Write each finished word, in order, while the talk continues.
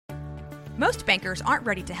Most bankers aren't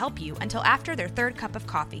ready to help you until after their third cup of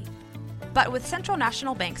coffee. But with Central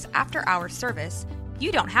National Bank's after-hours service,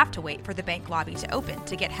 you don't have to wait for the bank lobby to open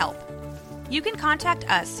to get help. You can contact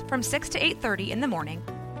us from 6 to 8:30 in the morning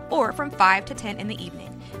or from 5 to 10 in the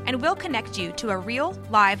evening, and we'll connect you to a real,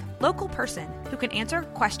 live, local person who can answer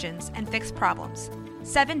questions and fix problems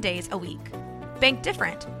 7 days a week. Bank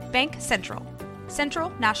different. Bank Central. Central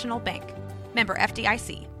National Bank. Member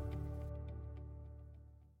FDIC.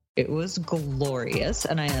 It was glorious,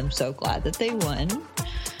 and I am so glad that they won.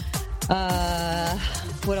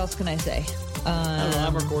 What else can I say? I don't know,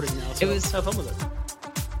 I'm recording now, so have fun with it.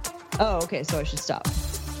 Oh, okay, so I should stop.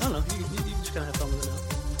 I don't know. You just kind of have fun with it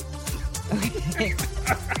now. Okay.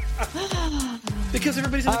 Because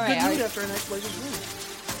everybody's in a good mood after a nice Blazers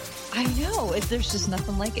win. I know. There's just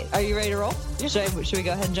nothing like it. Are you ready to roll? Yeah. Should we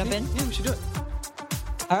go ahead and jump in? Yeah, we should do it.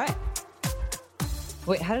 All right.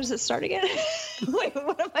 Wait, how does it start again? Wait,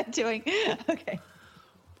 what am I doing? Okay.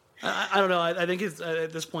 I don't know. I think it's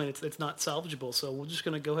at this point it's not salvageable, so we're just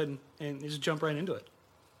going to go ahead and just jump right into it.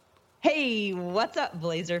 Hey, what's up,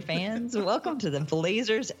 Blazer fans? Welcome to the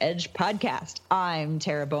Blazers Edge podcast. I'm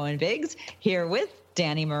Tara Bowen-Biggs here with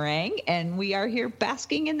Danny Meringue, and we are here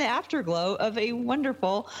basking in the afterglow of a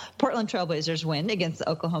wonderful Portland Trailblazers win against the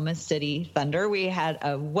Oklahoma City Thunder. We had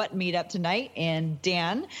a what meetup tonight, and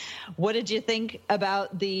Dan, what did you think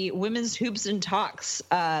about the women's hoops and talks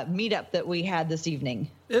meetup that we had this evening?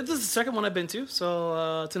 This is the second one I've been to,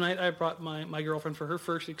 so tonight I brought my girlfriend for her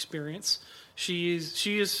first experience. She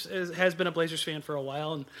has been a Blazers fan for a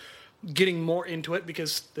while and getting more into it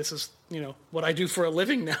because this is what I do for a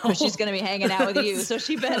living now. So she's going to be hanging out with you, so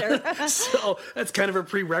she better. So that's kind of a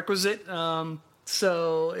prerequisite. And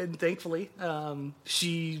thankfully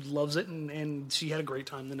she loves it and she had a great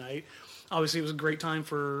time tonight. Obviously, it was a great time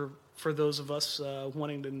for those of us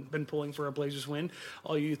been pulling for a Blazers win.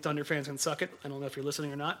 All you Thunder fans can suck it. I don't know if you're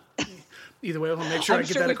listening or not. Either way, I'll make sure I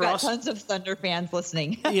get that across. We've got tons of Thunder fans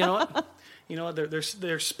listening. You know what?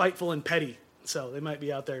 They're spiteful and petty, so they might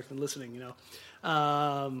be out there listening.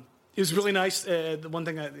 It was really nice. The one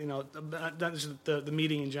thing not just the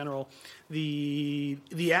meeting in general, the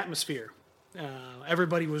atmosphere.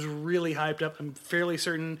 Everybody was really hyped up. I'm fairly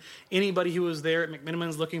certain anybody who was there at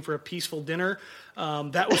McMiniman's looking for a peaceful dinner,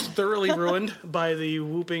 that was thoroughly ruined by the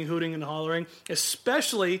whooping, hooting, and hollering,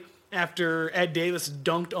 especially after Ed Davis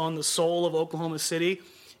dunked on the soul of Oklahoma City.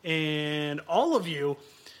 And all of you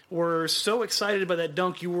were so excited by that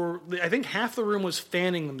dunk. I think half the room was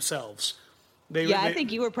fanning themselves. I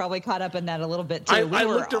think you were probably caught up in that a little bit too. I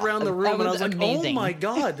looked around the room and I was like, amazing. "Oh my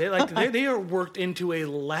god!" They are worked into a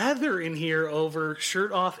lather in here over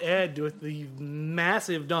shirt off Ed with the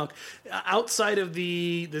massive dunk. Outside of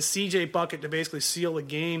the CJ bucket to basically seal the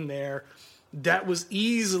game there, that was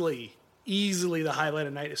easily the highlight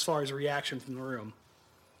of the night as far as reaction from the room.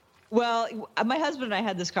 Well, my husband and I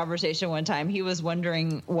had this conversation one time. He was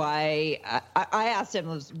wondering why. I asked him,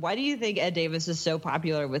 why do you think Ed Davis is so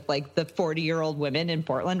popular with like the 40-year-old women in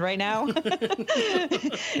Portland right now?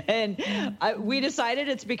 And we decided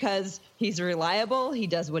it's because he's reliable. He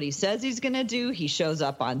does what he says he's going to do. He shows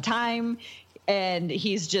up on time. And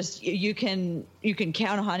he's just, you can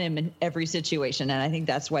count on him in every situation. And I think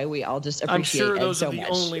that's why we all just appreciate Ed so much. I'm sure those are the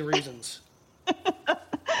only reasons.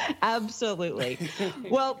 Absolutely.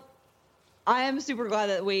 Well, I am super glad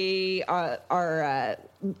that we are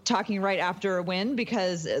talking right after a win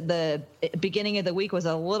because the beginning of the week was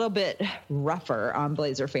a little bit rougher on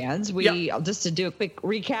Blazer fans. Just to do a quick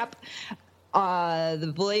recap,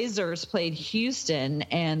 the Blazers played Houston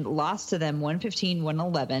and lost to them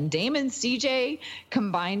 115-111. Dame and CJ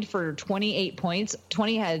combined for 28 points.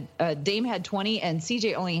 Dame had 20 and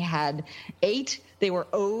CJ only had 8. They were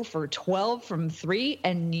 0 for 12 from 3,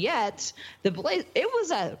 and yet it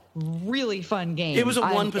was a really fun game. It was a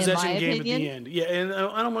one-possession game at the end. Yeah, and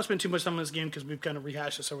I don't want to spend too much time on this game because we've kind of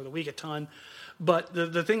rehashed this over the week a ton. But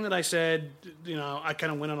the thing that I said, I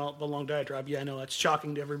kind of went on the long diatribe. Yeah, I know that's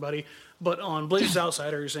shocking to everybody. But on Blazers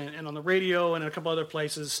Outsiders and on the radio and a couple other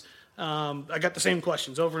places, I got the same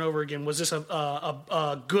questions over and over again. Was this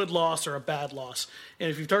a good loss or a bad loss? And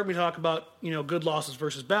if you've heard me talk about, good losses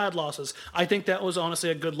versus bad losses, I think that was honestly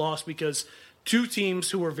a good loss because two teams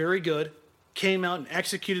who were very good came out and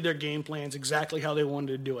executed their game plans exactly how they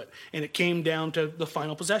wanted to do it. And it came down to the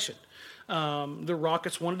final possession. The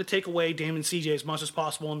Rockets wanted to take away Dame and CJ as much as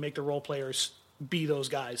possible and make the role players be those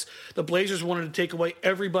guys. The Blazers wanted to take away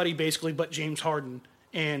everybody basically but James Harden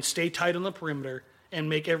and stay tight on the perimeter and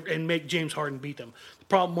make James Harden beat them. The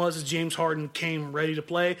problem was James Harden came ready to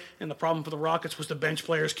play, and the problem for the Rockets was the bench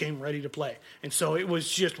players came ready to play. And so it was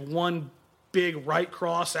just one big right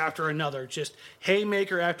cross after another, just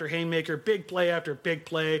haymaker after haymaker, big play after big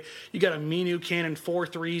play. You got Aminu cannon 4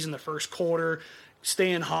 threes in the first quarter,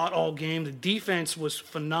 staying hot all game. The defense was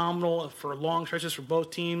phenomenal for long stretches for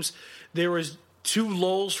both teams. There was 2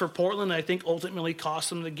 lulls for Portland that I think ultimately cost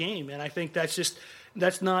them the game, and I think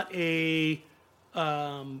that's not a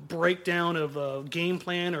breakdown of a game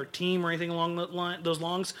plan or team or anything along those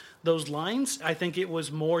lines. I think it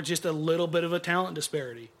was more just a little bit of a talent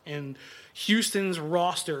disparity. And Houston's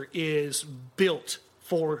roster is built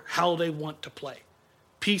for how they want to play,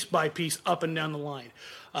 piece by piece, up and down the line.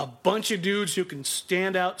 A bunch of dudes who can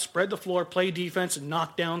stand out, spread the floor, play defense, and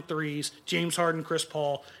knock down threes. James Harden, Chris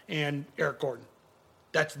Paul, and Eric Gordon.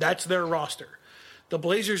 That's their roster. The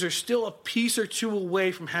Blazers are still a piece or 2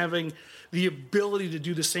 away from having the ability to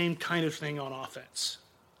do the same kind of thing on offense.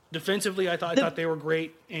 Defensively, I thought they were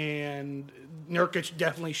great, and Nurkic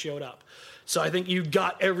definitely showed up. So I think you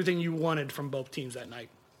got everything you wanted from both teams that night.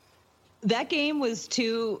 That game was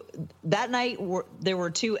that night there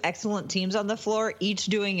were 2 excellent teams on the floor, each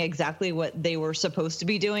doing exactly what they were supposed to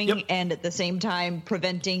be doing. Yep. And at the same time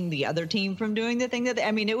preventing the other team from doing the thing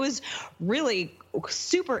it was really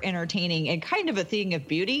super entertaining and kind of a thing of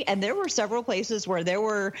beauty. And there were several places where there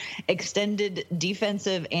were extended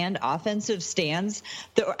defensive and offensive stands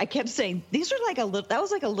that I kept saying, these are that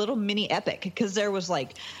was like a little mini epic, because there was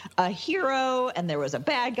like a hero and there was a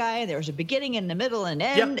bad guy and there was a beginning and a middle and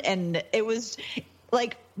end. Yep. And it was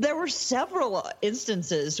like, there were several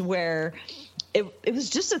instances where it was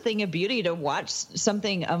just a thing of beauty to watch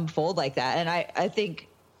something unfold like that. And I think,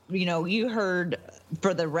 you heard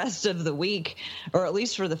for the rest of the week, or at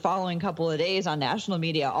least for the following couple of days on national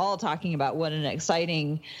media, all talking about what an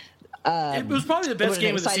exciting it was probably the best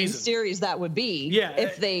game of the season series that would be. Yeah,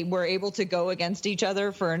 if they were able to go against each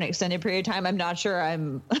other for an extended period of time. I'm not sure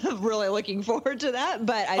I'm really looking forward to that,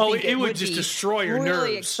 but I think it would just destroy your really nerves.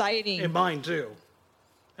 Really exciting. And mine too.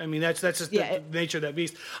 I mean, that's just the nature of that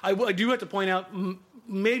beast. I do have to point out,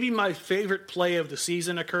 maybe my favorite play of the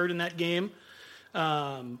season occurred in that game.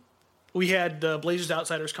 We had the Blazers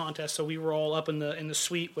Outsiders contest, so we were all up in the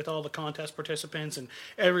suite with all the contest participants, and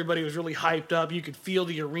everybody was really hyped up. You could feel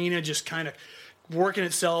the arena just kind of working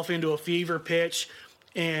itself into a fever pitch,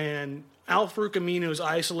 and Al-Farouq Aminu is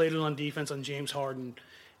isolated on defense on James Harden,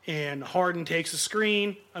 and Harden takes the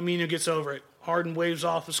screen. Aminu gets over it. Harden waves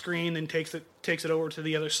off the screen, then takes it over to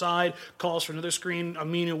the other side, calls for another screen.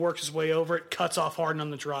 Aminu works his way over it, cuts off Harden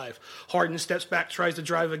on the drive. Harden steps back, tries to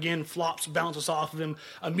drive again, flops, bounces off of him.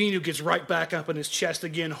 Aminu gets right back up in his chest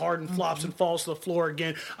again. Harden flops and falls to the floor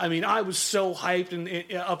again. I mean, I was so hyped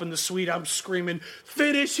and up in the suite, I'm screaming,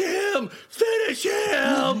 "Finish him! Finish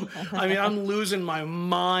him!" I mean, I'm losing my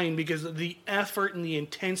mind because of the effort and the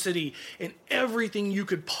intensity and everything you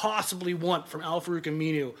could possibly want from Al-Farouq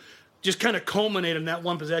Aminu just kind of culminated in that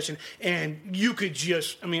one possession. And you could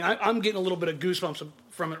just, I'm getting a little bit of goosebumps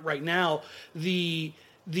from it right now. The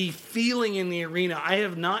feeling in the arena, I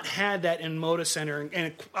have not had that in Moda Center,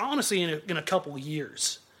 and honestly in a couple of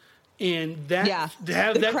years. And to have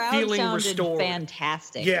that feeling restored.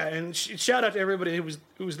 Fantastic. Yeah, and shout out to everybody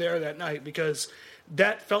who was there that night, because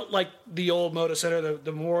that felt like the old Moda Center,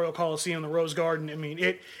 the Memorial Coliseum, the Rose Garden. I mean,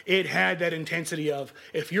 it had that intensity of,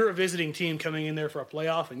 if you're a visiting team coming in there for a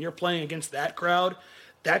playoff and you're playing against that crowd,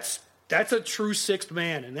 that's a true sixth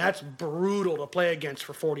man, and that's brutal to play against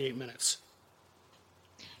for 48 minutes.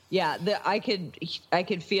 Yeah, I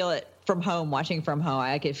could feel it from home, watching from home.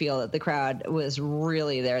 I could feel that the crowd was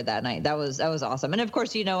really there that night. That was awesome. And of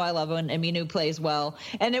course, I love when Aminu plays well.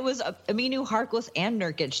 And it was Aminu, Harkless, and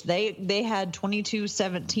Nurkic. They had 22,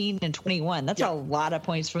 17, and 21. That's a lot of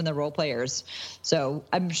points from the role players. So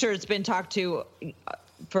I'm sure it's been talked to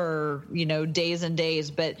for days and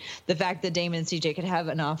days, but the fact that Dame and CJ could have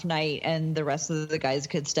an off night and the rest of the guys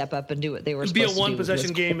could step up and do what they were supposed to do. It'd be a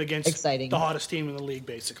one-possession game against exciting. The hottest team in the league,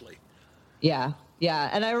 basically. Yeah.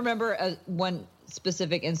 And I remember one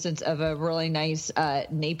specific instance of a really nice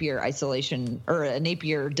Napier isolation, or a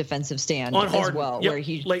Napier defensive stand on as well, yep. where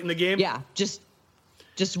he late in the game. Yeah, just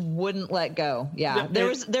wouldn't let go. Yeah,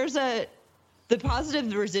 there's the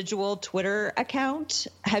Positive Residual Twitter account.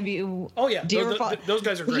 Have you? Oh yeah, those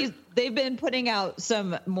guys are great. They've been putting out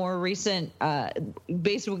some more recent,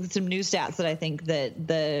 basically some new stats that I think that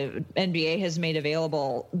the NBA has made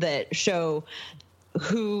available that show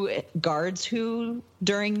who guards who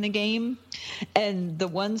during the game. And the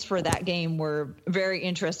ones for that game were very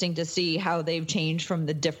interesting to see how they've changed from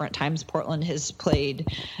the different times Portland has played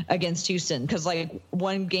against Houston. Because like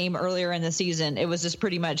one game earlier in the season, it was just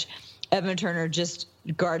pretty much Evan Turner just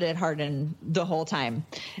guarded Harden the whole time.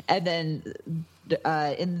 And then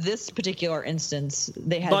in this particular instance,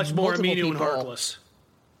 they had much more Aminu and people. Harkless.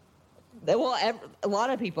 Well, a lot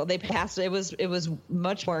of people they passed. It was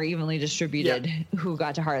much more evenly distributed who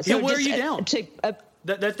got to Harkless. He'll wear you down.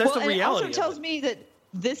 That's the reality. It also tells me that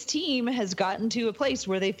this team has gotten to a place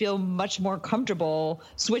where they feel much more comfortable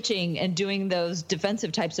switching and doing those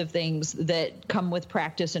defensive types of things that come with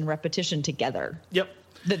practice and repetition together. Yep.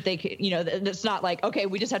 That they could, it's not like, okay,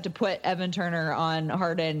 we just have to put Evan Turner on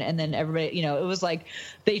Harden and then everybody, it was like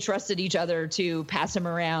they trusted each other to pass him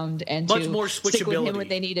around and much to more stick with him when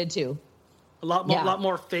they needed to. A lot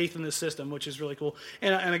more faith in the system, which is really cool.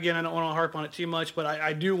 And again, I don't want to harp on it too much, but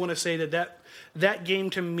I do want to say that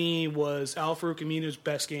game to me was Al-Farouq Aminu's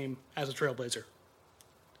best game as a Trailblazer.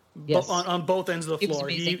 Yes. On both ends of the floor.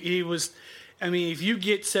 Was he was, I mean, if you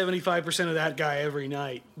get 75% of that guy every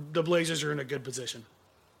night, the Blazers are in a good position.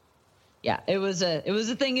 Yeah, it was a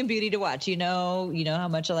thing in beauty to watch. You know how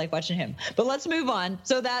much I like watching him. But let's move on.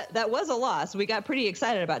 So that was a loss. We got pretty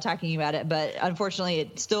excited about talking about it, but unfortunately,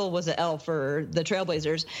 it still was an L for the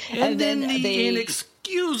Trailblazers. And then the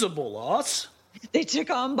inexcusable loss. They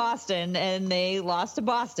took on Boston, and they lost to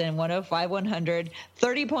Boston 105-100.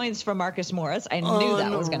 30 points from Marcus Morris. I knew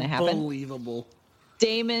that was going to happen. Unbelievable.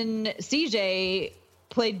 Damon, CJ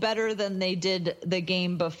played better than they did the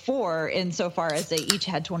game before insofar as they each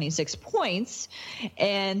had 26 points,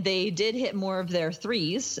 and they did hit more of their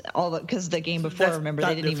threes, because the game before, remember,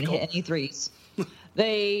 they didn't even hit any threes.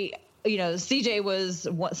 They, CJ was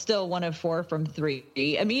still 1 of 4 from 3.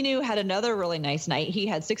 Aminu had another really nice night. He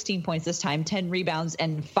had 16 points this time, 10 rebounds,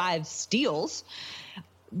 and 5 steals.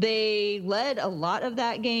 They led a lot of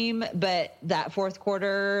that game, but that fourth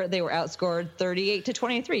quarter, they were outscored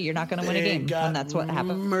 38-23. You're not going to win a game when that's what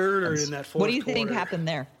happened. Murdered in that fourth quarter. What do you think happened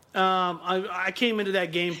there? I came into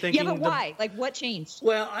that game thinking... Yeah, but why? What changed?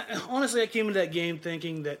 Well, honestly, I came into that game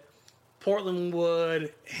thinking that Portland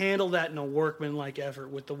would handle that in a workmanlike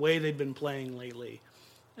effort with the way they'd been playing lately.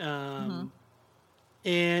 And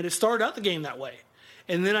it started out the game that way.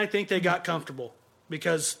 And then I think they got comfortable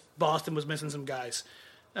because Boston was missing some guys.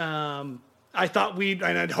 I thought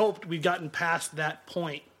I'd hoped we'd gotten past that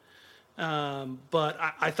point. But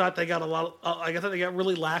I thought they got I thought they got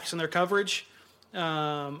really lax in their coverage. Their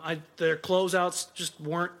closeouts just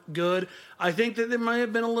weren't good. I think that there might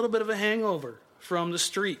have been a little bit of a hangover from the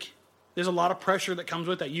streak. There's a lot of pressure that comes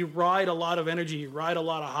with that. You ride a lot of energy, you ride a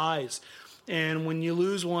lot of highs. And when you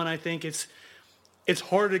lose one, I think it's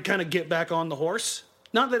hard to kind of get back on the horse.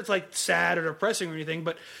 Not that it's like sad or depressing or anything,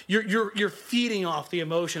 but you're feeding off the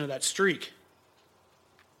emotion of that streak.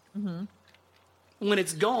 Mm-hmm. When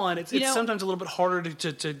it's gone, it's sometimes a little bit harder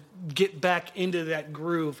to get back into that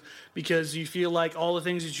groove because you feel like all the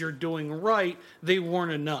things that you're doing right, they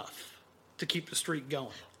weren't enough to keep the streak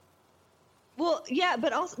going. Well, yeah,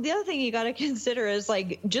 but also the other thing you got to consider is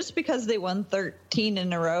just because they won 13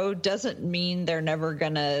 in a row doesn't mean they're never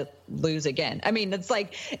gonna lose again. I mean, it's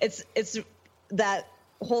it's that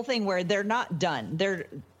whole thing where they're not done.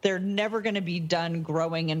 They're never going to be done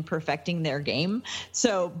growing and perfecting their game.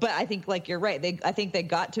 So, but I think you're right. I think they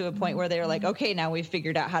got to a point where they were like, okay, now we've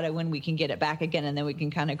figured out how to when we can get it back again, and then we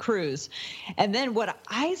can kind of cruise. And then what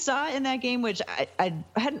I saw in that game, which I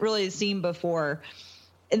hadn't really seen before,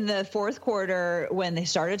 in the fourth quarter when they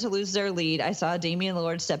started to lose their lead, I saw Damian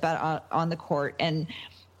Lillard step out on the court, and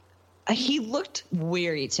he looked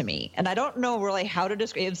weary to me, and I don't know really how to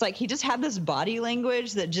describe it. It's like he just had this body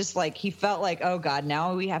language that just he felt like, oh God,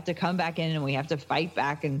 now we have to come back in and we have to fight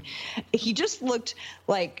back. And he just looked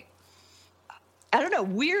like, I don't know,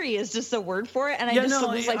 weary is just a word for it. And I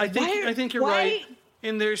think you're right.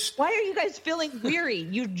 And why are you guys feeling weary?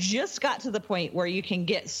 You just got to the point where you can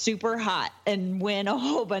get super hot and win a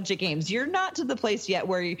whole bunch of games. You're not to the place yet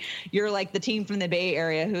where you're like the team from the Bay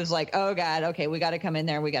Area who's like, oh God, okay, we got to come in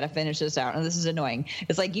there. We got to finish this out. And this is annoying.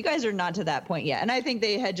 It's like, you guys are not to that point yet. And I think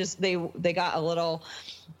they had they got a little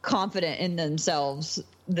confident in themselves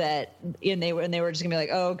and they were just gonna be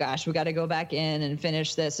like, oh gosh, we got to go back in and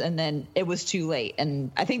finish this, and then it was too late. And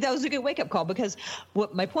I think that was a good wake-up call, because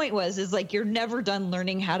what my point is you're never done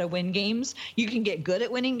learning how to win games. You can get good at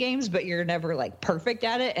winning games, but you're never perfect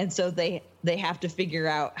at it. And so they have to figure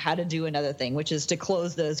out how to do another thing, which is to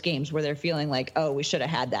close those games where they're feeling like, oh, we should have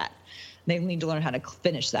had that. They need to learn how to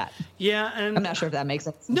finish that. Yeah, and I'm not sure if that makes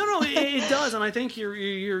sense. No, it does, and I think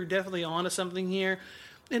you're definitely onto something here.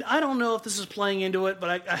 And I don't know if this is playing into it,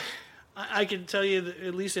 but I can tell you that,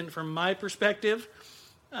 at least from my perspective,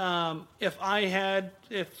 if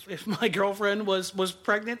my girlfriend was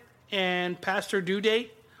pregnant and past her due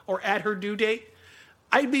date or at her due date,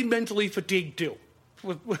 I'd be mentally fatigued too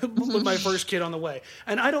with my first kid on the way.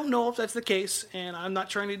 And I don't know if that's the case, and I'm not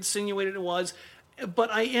trying to insinuate it was.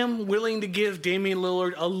 But I am willing to give Damian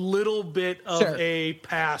Lillard a little bit of a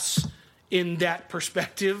pass in that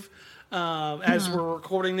perspective. As we're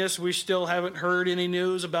recording this, we still haven't heard any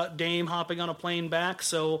news about Dame hopping on a plane back,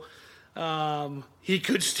 so he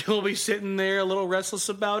could still be sitting there a little restless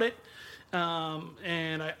about it.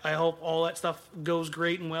 And I hope all that stuff goes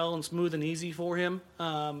great and well and smooth and easy for him,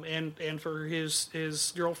 and for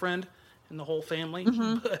his girlfriend and the whole family.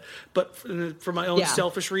 But for my own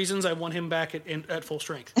selfish reasons, I want him back at full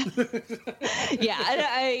strength. Yeah, and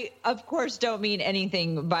I of course don't mean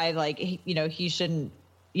anything by like, he shouldn't.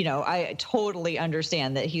 I totally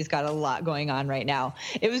understand that he's got a lot going on right now.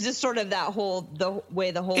 It was just sort of the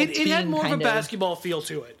way the whole team it had more of a basketball feel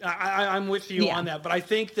to it. I'm with you on that, but I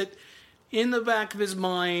think that in the back of his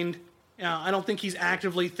mind, I don't think he's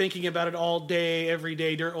actively thinking about it all day, every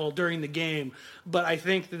day, during the game. But I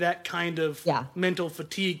think that kind of mental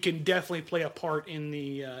fatigue can definitely play a part in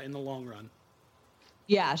the long run.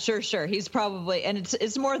 Yeah, sure. He's probably, and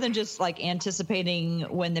it's more than just like anticipating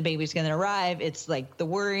when the baby's going to arrive. It's like the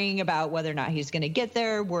worrying about whether or not he's going to get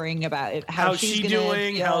there, worrying about how she's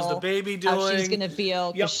doing, how's the baby doing, how she's going to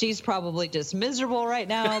feel. Because she's probably just miserable right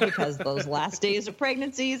now because those last days of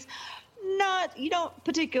pregnancies. You don't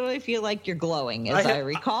particularly feel like you're glowing, as I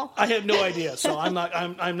recall. I have no idea, so I'm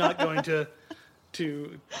not going to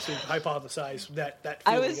hypothesize that.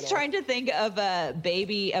 I was trying to think of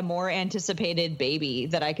a more anticipated baby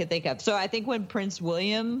that I could think of. So I think when Prince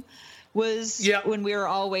William was when we were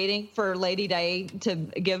all waiting for Lady Di to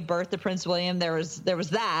give birth to Prince William, there was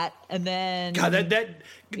that, and then that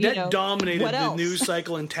dominated the news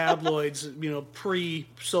cycle and tabloids, pre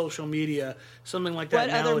social media, something like that. What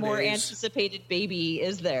nowadays. Other more anticipated baby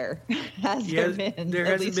is there? There been? There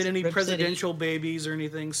hasn't been any presidential babies or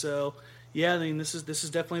anything, so. Yeah, I mean, this is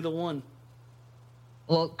definitely the one.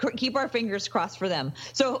 Well, keep our fingers crossed for them.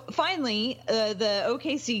 So finally, the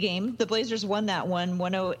OKC game, the Blazers won that one,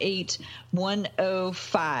 108-105.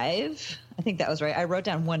 I think that was right. I wrote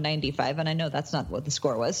down 195, and I know that's not what the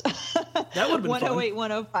score was. That would have been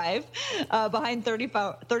 108-105, behind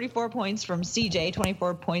 34 points from CJ,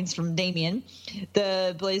 24 points from Damian.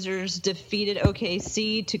 The Blazers defeated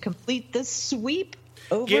OKC to complete the sweep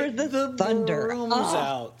over the Thunder.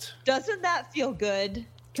 Out. Doesn't that feel good?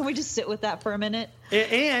 Can we just sit with that for a minute?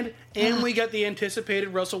 And we got the anticipated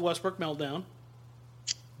Russell Westbrook meltdown.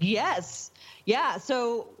 Yes. Yeah,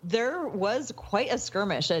 so there was quite a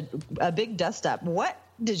skirmish, a big dust-up. What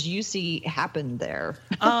did you see happen there?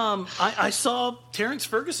 I saw Terrence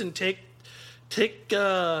Ferguson take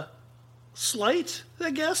slight,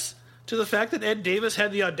 I guess, to the fact that Ed Davis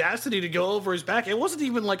had the audacity to go over his back. It wasn't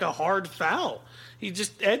even like a hard foul.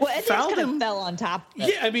 Ed fouled him. Fell on top of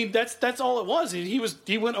it. Yeah, I mean that's all it was.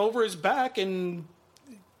 He went over his back and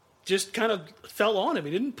just kind of fell on him.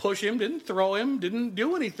 He didn't push him, didn't throw him, didn't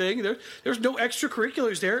do anything. There's no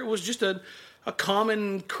extracurriculars there. It was just a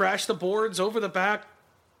common crash the boards over the back,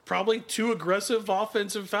 probably too aggressive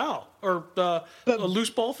offensive foul or a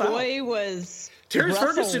loose ball foul. Boy, was Terrence Russell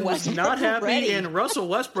Ferguson was not happy, ready. And Russell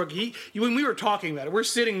Westbrook, when we were talking about it, we're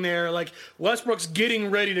sitting there like Westbrook's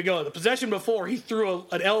getting ready to go. The possession before, he threw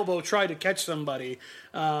an elbow, tried to catch somebody,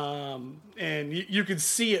 and you could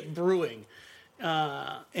see it brewing.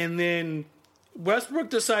 And then Westbrook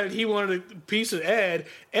decided he wanted a piece of Ed.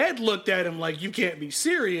 Ed looked at him like, you can't be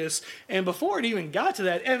serious. And before it even got to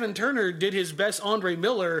that, Evan Turner did his best Andre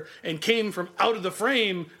Miller and came from out of the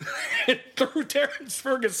frame and threw Terrence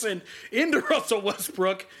Ferguson into Russell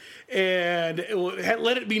Westbrook and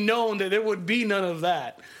let it be known that there would be none of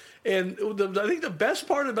that. And I think the best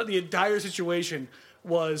part about the entire situation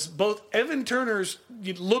was both Evan Turner's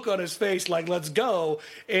look on his face like, let's go,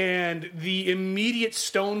 and the immediate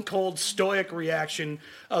stone-cold stoic reaction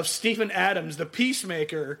of Steven Adams, the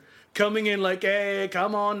peacemaker, coming in like, hey,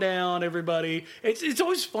 come on down, everybody. It's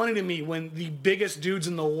always funny to me when the biggest dudes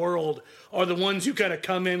in the world are the ones who kind of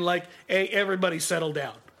come in like, hey, everybody settle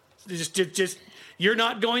down. Just you're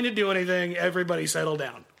not going to do anything, everybody settle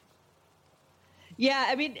down. Yeah,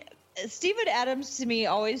 I mean, Steven Adams to me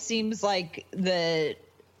always seems like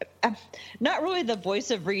not really the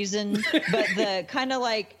voice of reason, but the kind of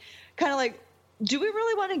like, do we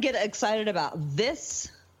really want to get excited about this?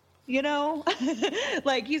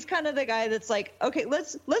 Like he's kind of the guy that's like, okay,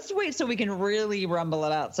 let's wait so we can really rumble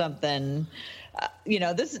about something.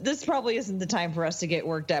 This probably isn't the time for us to get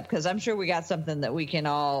worked up because I'm sure we got something that we can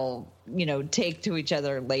all, take to each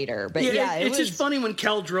other later. But it's just funny when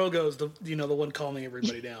Cal Drogo's the one calming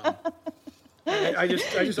everybody down. I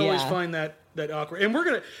just always find that awkward. And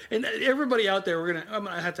and everybody out there, I'm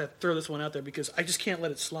gonna have to throw this one out there because I just can't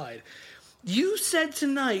let it slide. You said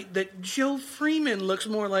tonight that Joe Freeman looks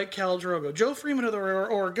more like Cal Drogo. Joe Freeman of the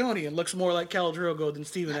Oregonian looks more like Cal Drogo than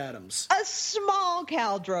Steven Adams. A small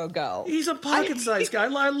Cal Drogo. He's a pocket-sized guy.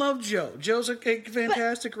 I love Joe. Joe's a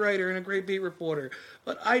fantastic writer and a great beat reporter.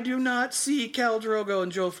 But I do not see Cal Drogo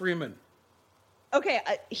and Joe Freeman. Okay,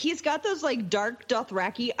 he's got those, like, dark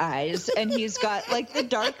Dothraki eyes, and he's got, like, the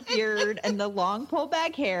dark beard and the long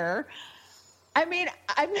pullback hair. I mean,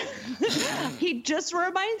 he just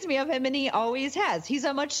reminds me of him, and he always has. He's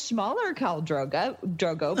a much smaller Khal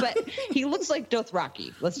Drogo, but he looks like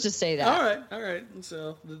Dothraki. Let's just say that. All right.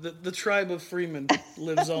 So the tribe of Freeman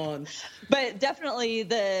lives on. But definitely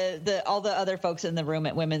all the other folks in the room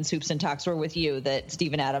at Women's Hoops and Talks were with you that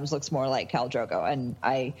Steven Adams looks more like Khal Drogo, and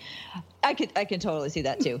I can totally see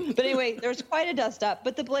that too. But anyway, there's quite a dust up,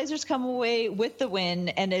 but the Blazers come away with the win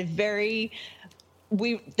and a very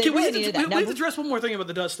we needed that. We have to address one more thing about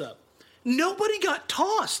the dust up. Nobody got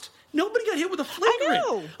tossed. Nobody got hit with a flagrant. I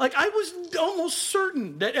know. Like, I was almost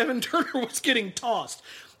certain that Evan Turner was getting tossed.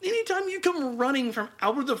 Anytime you come running from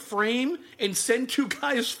out of the frame and send two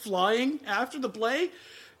guys flying after the play,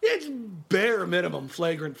 it's bare minimum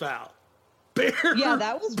flagrant foul. Yeah,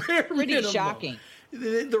 that was pretty minimum. shocking.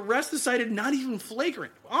 The rest decided not even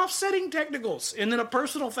flagrant. Offsetting technicals, and then a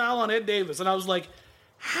personal foul on Ed Davis. And I was like,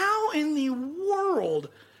 how in the world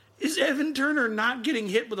is Evan Turner not getting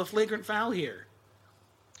hit with a flagrant foul here?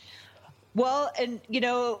 Well, and,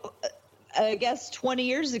 I guess 20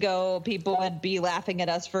 years ago, people would be laughing at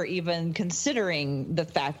us for even considering the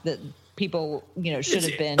fact that people, should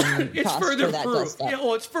have been tossed for that dust up. Yeah,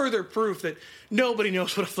 well, it's further proof that nobody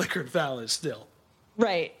knows what a flagrant foul is still.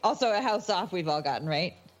 Right. Also, how soft we've all gotten,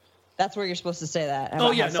 right? That's where you're supposed to say that.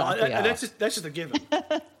 That's just a given.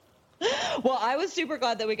 Well, I was super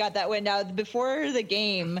glad that we got that win. Now, before the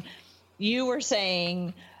game, you were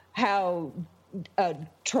saying how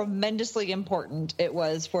tremendously important it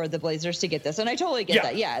was for the Blazers to get this, and I totally get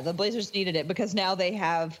that. Yeah, the Blazers needed it because now they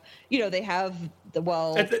have, it's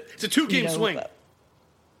a 2-game swing,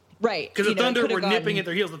 right? Because the Thunder were nipping at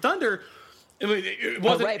their heels. The Thunder, I mean, it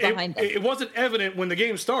wasn't right behind them. It wasn't evident when the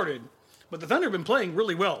game started, but the Thunder have been playing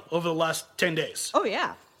really well over the last 10 days. Oh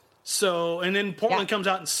yeah. So, and then Portland comes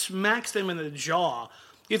out and smacks them in the jaw.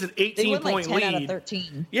 It's an 18-point lead. 10 out of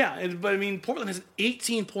 13. Yeah, but I mean, Portland has an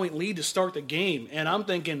 18-point lead to start the game, and I'm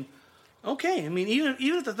thinking, okay, I mean, even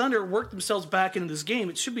if the Thunder work themselves back into this game,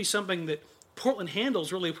 it should be something that Portland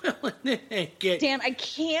handles really well. Dan, I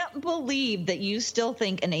can't believe that you still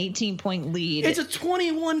think an 18-point lead. It's a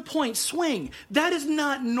 21-point swing. That is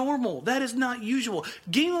not normal. That is not usual.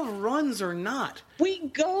 Game of runs are not. We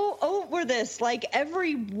go over this like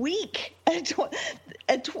every week.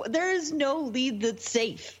 There is no lead that's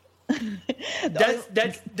safe.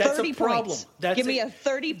 That's a problem. Give me a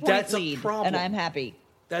 30-point lead, and I'm happy.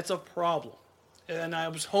 That's a problem. And I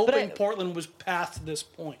was hoping Portland was past this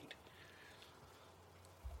point.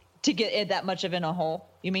 To get it that much of in a hole?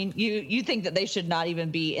 You mean you think that they should not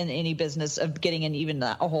even be in any business of getting in even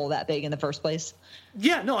a hole that big in the first place?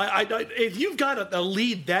 Yeah, no. I if you've got a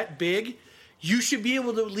lead that big, you should be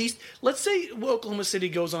able to at least, let's say Oklahoma City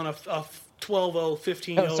goes on a 12-0,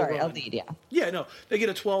 15-0 run. Oh, sorry, a lead, yeah. Yeah, no. They get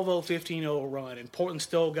a 12-0, 15-0 run, and Portland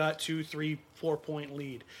still got 2, 3, 4-point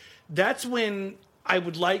lead. That's when I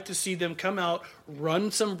would like to see them come out,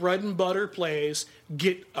 run some bread and butter plays,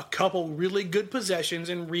 get a couple really good possessions,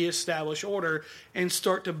 and reestablish order, and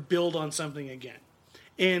start to build on something again.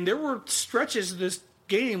 And there were stretches of this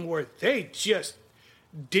game where they just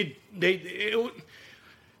did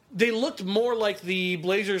they looked more like the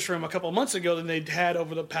Blazers from a couple months ago than they'd had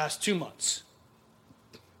over the past 2 months.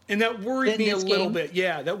 And that worried me a little bit.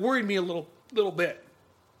 Yeah, that worried me a little bit.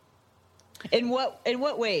 In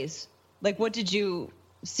what ways? Like, what did you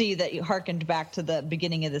see that you hearkened back to the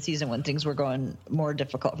beginning of the season when things were going more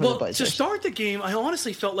difficult for the Blazers? To start the game, I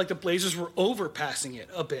honestly felt like the Blazers were overpassing it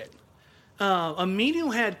a bit.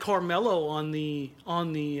 Aminu had Carmelo on the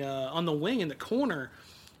wing in the corner,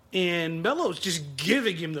 and Melo's just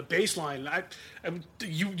giving him the baseline.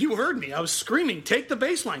 You heard me. I was screaming, "Take the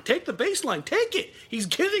baseline! Take the baseline! Take it!" He's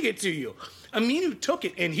giving it to you. Aminu took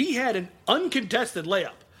it, and he had an uncontested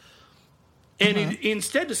layup. And he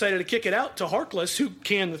instead decided to kick it out to Harkless, who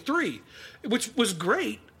canned the three, which was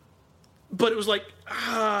great. But it was like,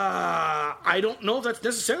 I don't know if that's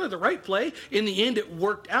necessarily the right play. In the end, it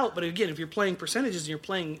worked out. But again, if you're playing percentages and you're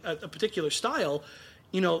playing a particular style,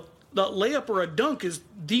 the layup or a dunk is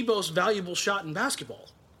the most valuable shot in basketball.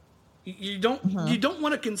 You don't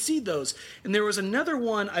want to concede those. And there was another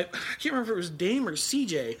one, I can't remember if it was Dame or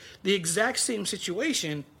CJ, the exact same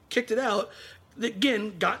situation, kicked it out,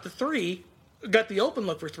 again, got the three, got the open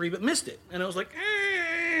look for three, but missed it. And I was like,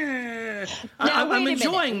 I'm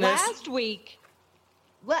enjoying this. Last week,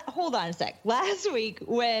 hold on a sec. Last week,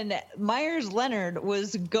 when Myers Leonard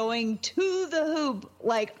was going to the hoop,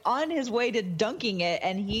 like on his way to dunking it,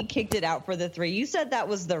 and he kicked it out for the three, you said that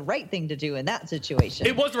was the right thing to do in that situation.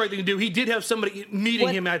 It was the right thing to do. He did have somebody meeting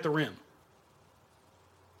him at the rim.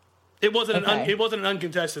 It wasn't an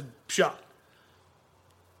uncontested shot.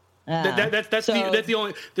 That's the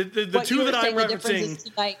only the two that I'm referencing.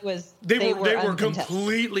 Tonight was they were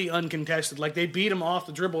completely uncontested. Like they beat him off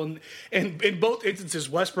the dribble, and in both instances,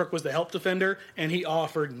 Westbrook was the help defender, and he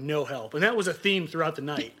offered no help, and that was a theme throughout the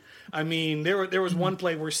night. I mean, there was one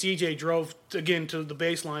play where CJ drove again to the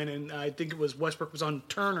baseline, and I think it was Westbrook was on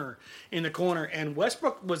Turner in the corner, and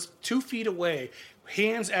Westbrook was 2 feet away,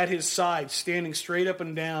 hands at his side, standing straight up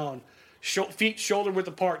and down. Feet shoulder width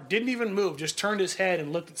apart, didn't even move, just turned his head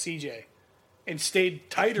and looked at CJ, and stayed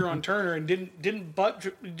tighter on Turner and didn't budge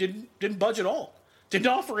at all. Didn't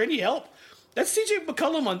offer any help. That's CJ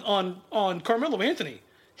McCollum on Carmelo Anthony.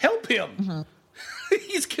 Help him. Mm-hmm.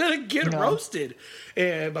 He's gonna get roasted.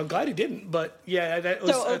 And I'm glad he didn't. But yeah, that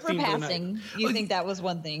was so overpassing. You think that was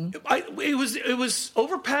one thing? It was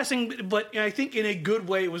overpassing, but I think in a good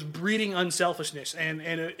way. It was breeding unselfishness, and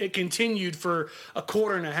it continued for a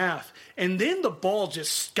quarter and a half, and then the ball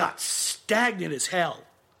just got stagnant as hell.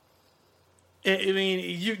 I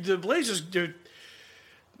mean, the Blazers,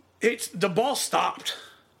 the ball stopped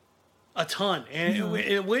a ton, and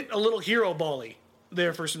it went a little hero ball-y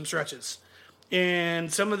there for some stretches.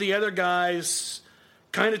 And some of the other guys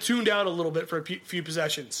kind of tuned out a little bit for a few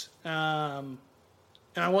possessions. And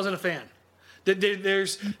I wasn't a fan.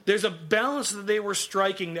 There's a balance that they were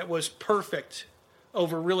striking that was perfect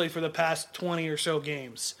over really for the past 20 or so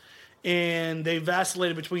games. And they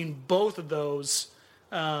vacillated between both of those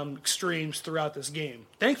extremes throughout this game.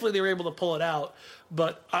 Thankfully, they were able to pull it out.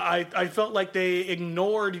 But I felt like they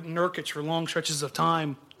ignored Nurkic for long stretches of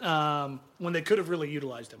time when they could have really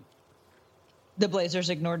utilized him. The Blazers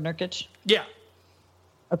ignored Nurkic? Yeah.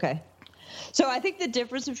 Okay. So I think the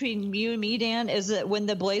difference between you and me, Dan, is that when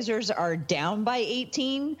the Blazers are down by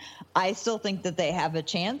 18, I still think that they have a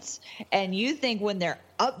chance. And you think when they're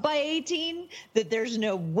up by 18 that there's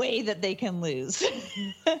no way that they can lose.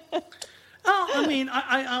 I mean,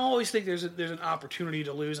 I always think there's an opportunity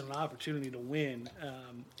to lose and an opportunity to win.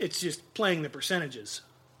 It's just playing the percentages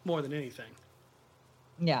more than anything.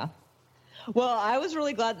 Yeah. Well, I was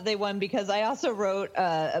really glad that they won because I also wrote,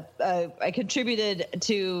 I contributed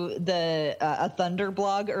to a Thunder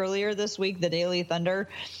blog earlier this week, the Daily Thunder.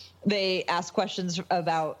 They asked questions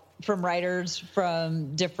from writers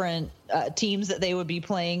from different teams that they would be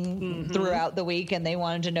playing throughout the week, and they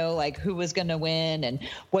wanted to know like who was going to win and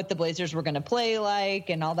what the Blazers were going to play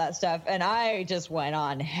like and all that stuff. And I just went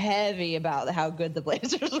on heavy about how good the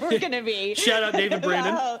Blazers were going to be. Shout out David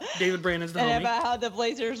Brandon. David Brandon's the homie. And about how the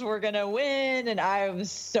Blazers were going to win, and I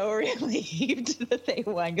was so relieved that they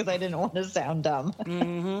won because I didn't want to sound dumb.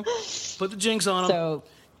 Put the jinx on them. So,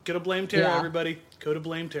 could have blamed Tara, everybody. Could have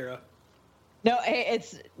blamed Tara. No,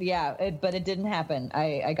 but it didn't happen.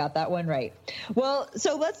 I got that one right. Well,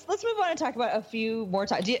 so let's move on and talk about a few more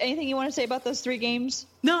times. Anything you want to say about those 3 games?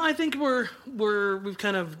 No, I think we've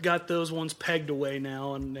kind of got those ones pegged away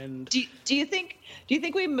now. And do you think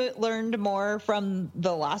we learned more from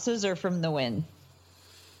the losses or from the win?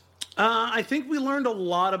 I think we learned a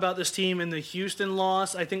lot about this team in the Houston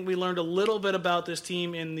loss. I think we learned a little bit about this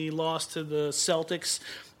team in the loss to the Celtics.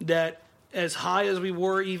 That as high as we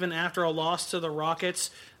were even after a loss to the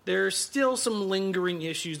Rockets, there's still some lingering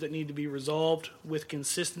issues that need to be resolved with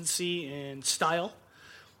consistency and style,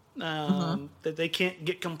 that they can't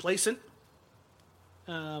get complacent.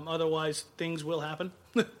 Otherwise, things will happen.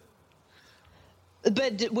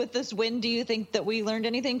 But with this win, do you think that we learned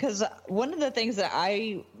anything? Because one of the things that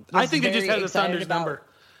I think they just had the Thunder's number.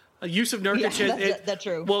 Use of Nurkic. Yeah, that's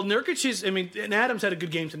true. Well, Nurkic is. I mean, and Adams had a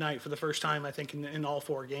good game tonight for the first time. I think in all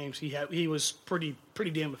 4 games, he was pretty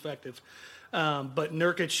damn effective. But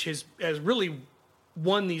Nurkic has really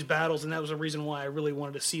won these battles, and that was the reason why I really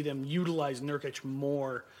wanted to see them utilize Nurkic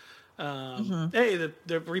more. Hey, the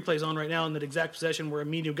replay's on right now in that exact possession where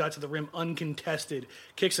Aminu got to the rim uncontested,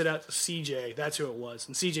 kicks it out to CJ. That's who it was.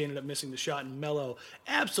 And CJ ended up missing the shot, and Melo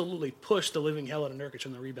absolutely pushed the living hell out of Nurkic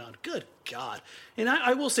on the rebound. Good God. And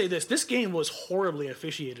I will say this game was horribly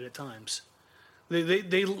officiated at times.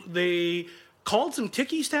 They called some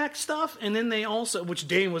ticky-tack stuff, and then they also, which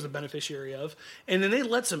Dame was the beneficiary of, and then they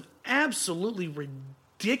let some absolutely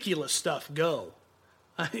ridiculous stuff go.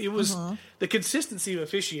 It was the consistency of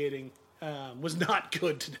officiating was not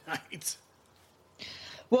good tonight.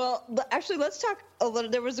 Well, actually, let's talk a little.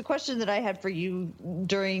 There was a question that I had for you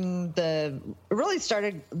it really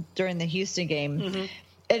started during the Houston game. Mm-hmm.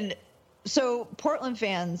 And so Portland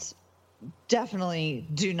fans definitely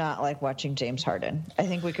do not like watching James Harden. I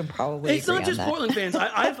think we can probably It's not just Portland fans.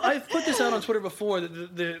 I've put this out on Twitter before.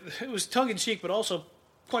 It was tongue-in-cheek, but also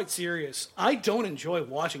quite serious. I don't enjoy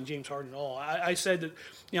watching James Harden at all. I said that,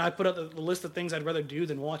 I put out the list of things I'd rather do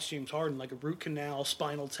than watch James Harden, like a root canal,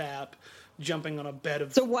 spinal tap, jumping on a bed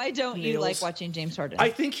of So why don't needles. you like watching James Harden? I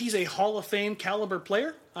think he's a Hall of Fame caliber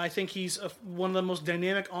player. I think he's one of the most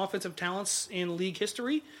dynamic offensive talents in league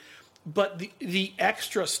history. But the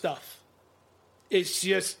extra stuff is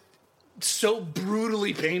just so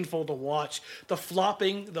brutally painful to watch. The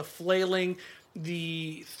flopping, the flailing,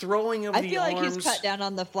 the throwing of the arms. I feel like he's cut down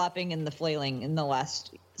on the flopping and the flailing in the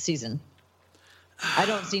last season. I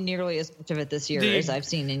don't see nearly as much of it this year as I've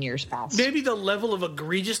seen in years past. Maybe the level of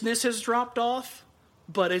egregiousness has dropped off,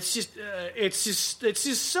 but it's just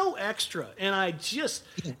so extra, and I just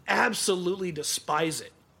absolutely despise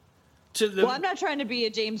it. Well, I'm not trying to be a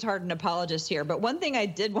James Harden apologist here, but one thing I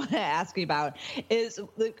did want to ask you about is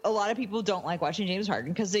a lot of people don't like watching James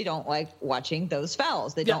Harden because they don't like watching those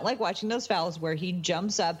fouls. They don't like watching those fouls where he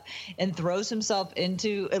jumps up and throws himself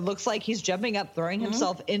into, it looks like he's jumping up, throwing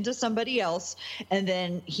himself into somebody else, and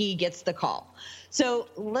then he gets the call. So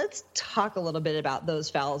let's talk a little bit about those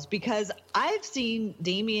fouls, because I've seen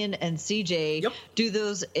Damian and CJ do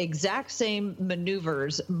those exact same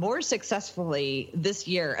maneuvers more successfully this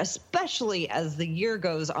year, especially as the year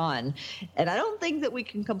goes on. And I don't think that we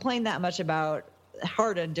can complain that much about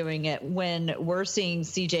Harden doing it when we're seeing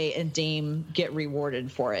CJ and Dame get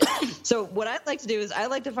rewarded for it. So what I'd like to do is I'd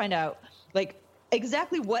like to find out,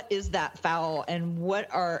 exactly what is that foul and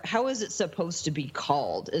how is it supposed to be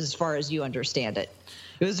called as far as you understand it?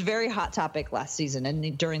 It was a very hot topic last season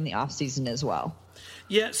and during the off season as well.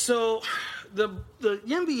 Yeah, so the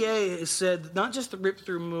NBA has said not just the rip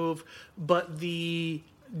through move, but the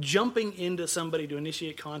jumping into somebody to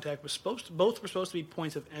initiate contact both were supposed to be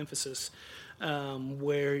points of emphasis,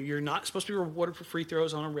 where you're not supposed to be rewarded for free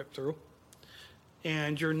throws on a rip through.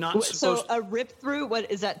 And you're not supposed. So a rip through,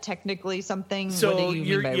 what is that technically something? So what do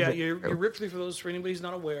you mean by your rip through, for anybody who's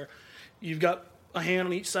not aware, you've got a hand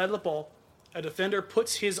on each side of the ball. A defender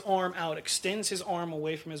puts his arm out, extends his arm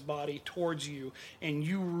away from his body towards you, and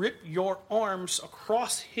you rip your arms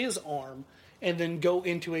across his arm, and then go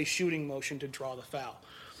into a shooting motion to draw the foul.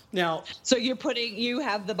 Now, so you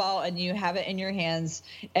have the ball and you have it in your hands,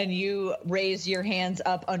 and you raise your hands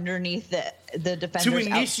up underneath the defender's to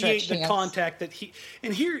initiate the hands. Contact that he.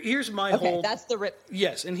 And here's my whole. That's the rip.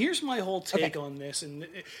 Yes, and here's my whole take on this, and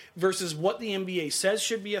versus what the NBA says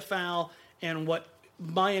should be a foul, and what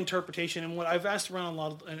my interpretation and what I've asked around a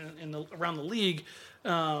lot around the league,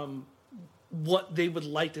 what they would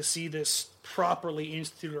like to see this properly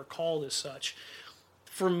instituted or called as such.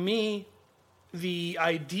 For me, the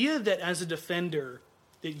idea that as a defender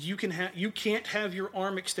that you can't have your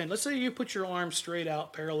arm extend. Let's say you put your arm straight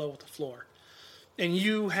out parallel with the floor, and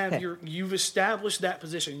you've established that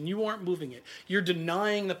position and you aren't moving it. You're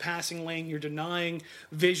denying the passing lane, you're denying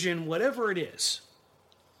vision, whatever it is.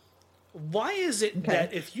 Why is it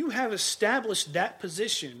that if you have established that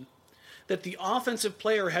position, that the offensive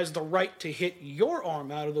player has the right to hit your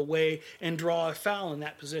arm out of the way and draw a foul in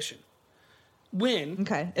that position?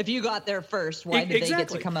 If you got there first, why did they get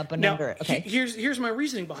to come up and under it? Here's my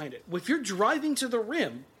reasoning behind it. If you're driving to the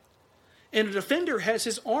rim and a defender has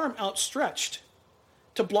his arm outstretched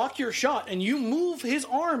to block your shot and you move his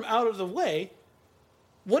arm out of the way,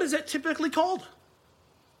 what is that typically called?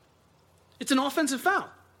 It's an offensive foul.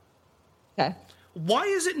 Okay. Why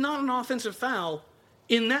is it not an offensive foul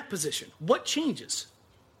in that position? What changes?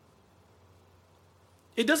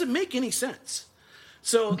 It doesn't make any sense.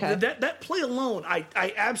 So that play alone,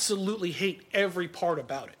 I absolutely hate every part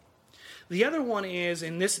about it. The other one is,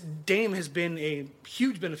 and this Dame has been a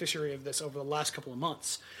huge beneficiary of this over the last couple of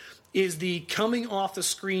months, is the coming off the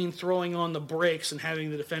screen, throwing on the brakes, and having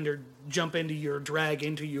the defender jump into you or drag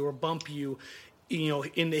into you or bump you,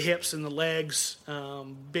 in the hips and the legs,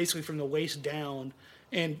 basically from the waist down,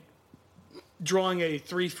 and drawing a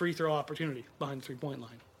 3 free throw opportunity behind the 3-point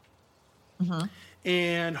line. Mm-hmm.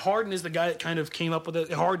 And Harden is the guy that kind of came up with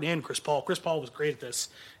it. Harden and Chris Paul. Chris Paul was great at this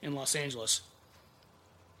in Los Angeles.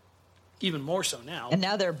 Even more so now. And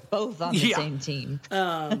now they're both on the same team.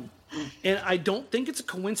 And I don't think it's a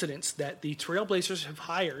coincidence that the Trailblazers have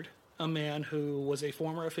hired a man who was a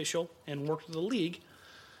former official and worked with the league,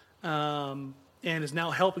 and is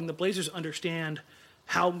now helping the Blazers understand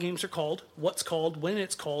how games are called, what's called, when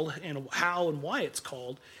it's called, and how and why it's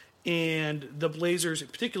called. And the Blazers,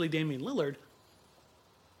 particularly Damian Lillard,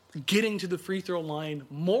 getting to the free throw line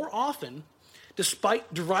more often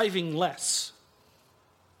despite driving less.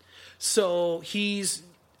 So he's,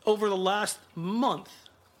 over the last month,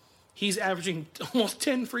 he's averaging almost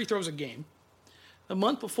 10 free throws a game. The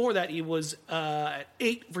month before that, he was at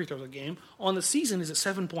 8 free throws a game. On the season, is at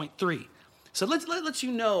 7.3. So let's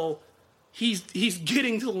you know he's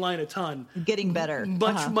getting to the line a ton. Getting better.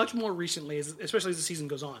 Much more recently, especially as the season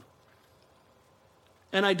goes on.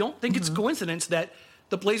 And I don't think it's a coincidence that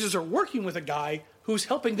the Blazers are working with a guy who's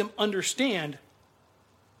helping them understand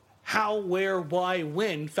how, where, why,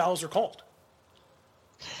 when fouls are called.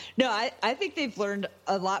 No, I think they've learned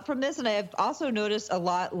a lot from this, and I have also noticed a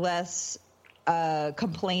lot less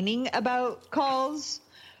complaining about calls,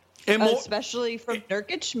 and more, especially from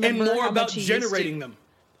Nurkic. And more about generating them.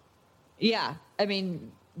 Yeah, I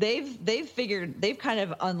mean, they've kind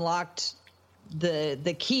of unlocked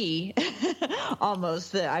the key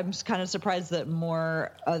almost. That I'm kind of surprised that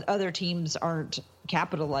more other teams aren't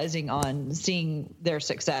capitalizing on seeing their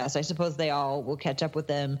success. I suppose they all will catch up with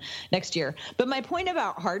them next year. But my point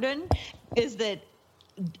about Harden is that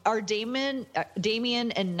are Damian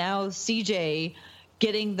and now CJ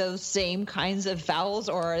getting those same kinds of fouls,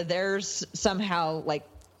 or are theirs somehow like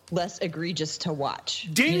less egregious to watch?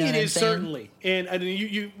 Damian is certainly, and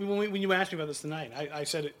when you asked me about this tonight, I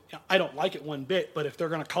said it, I don't like it one bit, but if they're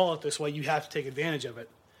going to call it this way, you have to take advantage of it.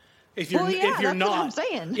 If you're that's not, what I'm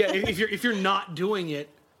saying. Yeah, if you're not doing it,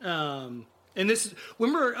 and this,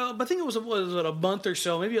 remember, I think it was a month or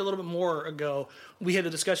so, maybe a little bit more ago, we had a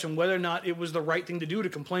discussion whether or not it was the right thing to do to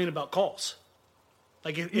complain about calls.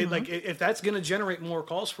 Like if that's going to generate more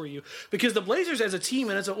calls for you, because the Blazers as a team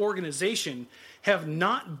and as an organization have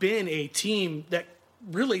not been a team that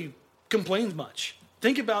really complains much.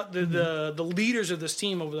 Think about the leaders of this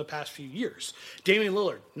team over the past few years. Damian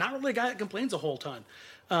Lillard, not really a guy that complains a whole ton.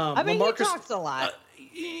 I mean, he talks a lot.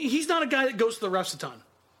 He's not a guy that goes to the refs a ton.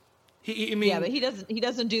 But he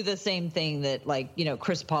doesn't do the same thing that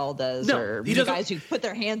Chris Paul does, or the guys who put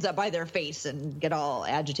their hands up by their face and get all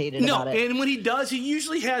agitated about it. And when he does, he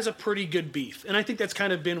usually has a pretty good beef, and I think that's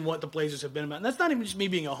kind of been what the Blazers have been about. And that's not even just me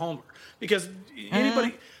being a homer, because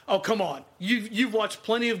anybody. Oh, come on! You've watched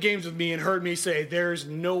plenty of games with me and heard me say there's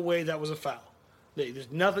no way that was a foul. There's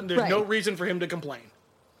nothing. There's no reason for him to complain.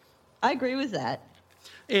 I agree with that.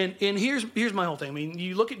 And here's my whole thing. I mean,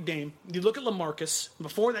 you look at Dame, you look at LaMarcus.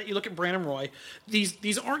 Before that, you look at Brandon Roy.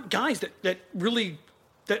 These aren't guys that really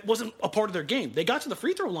wasn't a part of their game. They got to the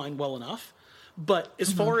free throw line well enough, but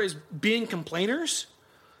as far as being complainers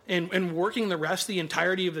and working the rest the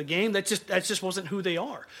entirety of the game, that just wasn't who they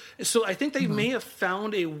are. So I think they may have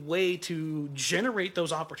found a way to generate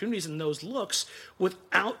those opportunities and those looks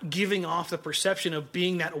without giving off the perception of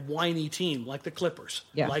being that whiny team like the Clippers,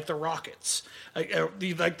 like the Rockets, like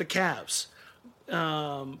the Cavs.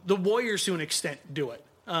 The Warriors to an extent do it.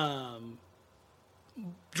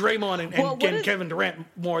 Draymond and Kevin Durant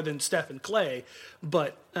more than Steph and Clay,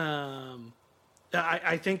 but I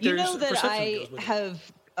think there's that I have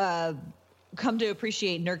come to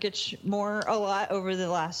appreciate Nurkic a lot over the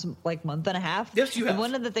last month and a half. Yes, you have. And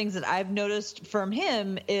one of the things that I've noticed from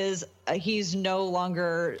him is he's no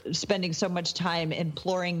longer spending so much time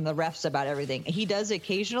imploring the refs about everything. He does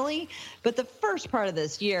occasionally, but the first part of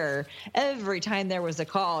this year, every time there was a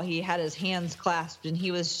call, he had his hands clasped and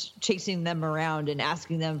he was chasing them around and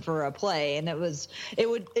asking them for a play. And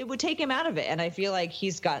it would take him out of it. And I feel like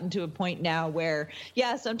he's gotten to a point now where,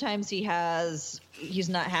 sometimes he's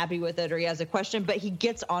not happy with it or he has a question, but he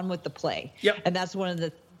gets on with the play. Yep. And that's one of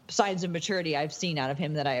the signs of maturity I've seen out of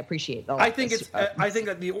him that I appreciate a lot. I think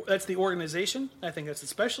that's the organization. I think that's the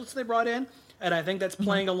specialists they brought in, and I think that's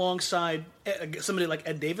playing alongside somebody like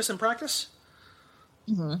Ed Davis in practice.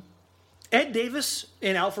 Mm-hmm. Ed Davis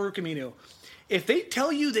and Al-Farouq Aminu, if they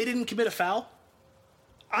tell you they didn't commit a foul,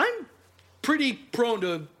 I'm pretty prone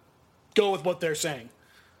to go with what they're saying,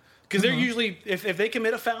 because they're usually if they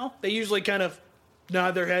commit a foul, they usually kind of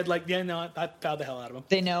nod their head like, I fouled the hell out of them.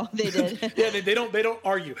 They know they did. They don't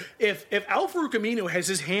argue. If Al-Farouq Aminu has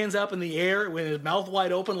his hands up in the air with his mouth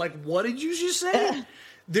wide open, like, what did you just say?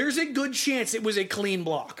 There's a good chance it was a clean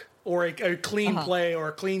block or a clean play or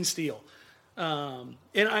a clean steal. And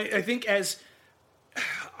I think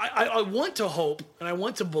I want to hope and I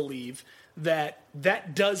want to believe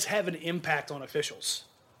that does have an impact on officials.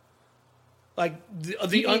 Like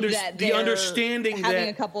the understanding having that having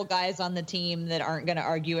a couple guys on the team that aren't going to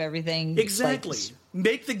argue everything. Exactly.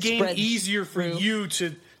 Make the game easier for you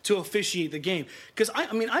to officiate the game. Because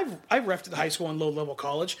I've reffed at high school and low level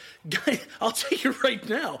college. I'll tell you right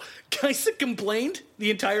now, guys that complained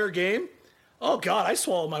the entire game, oh God, I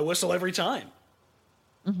swallow my whistle every time.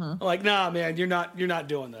 Mm-hmm. Like, nah, man, you're not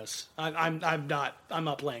doing this. I'm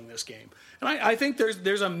not playing this game. And I think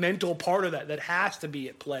there's a mental part of that has to be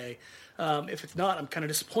at play. If it's not, I'm kind of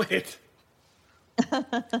disappointed.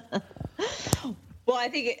 Well, I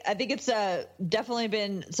think it's definitely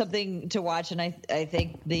been something to watch, and I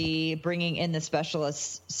think the bringing in the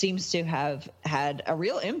specialists seems to have had a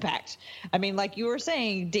real impact. I mean, like you were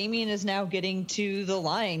saying, Damian is now getting to the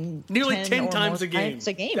line nearly 10 times a game.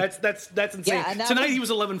 That's insane. Yeah, tonight he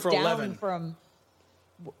was 11 for 11.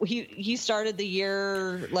 He started the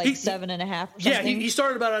year like 7.5 or something. Yeah, he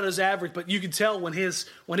started about at his average, but you could tell when his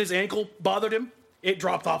ankle bothered him, it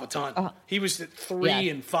dropped off a ton. He was at 3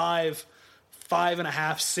 and 5.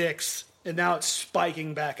 5.5, 6, and now it's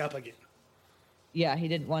spiking back up again. Yeah, he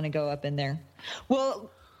didn't want to go up in there. Well,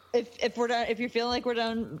 if we're done, if you're feeling like we're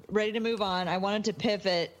done, ready to move on, I wanted to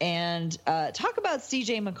pivot and talk about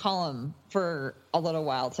CJ McCollum for a little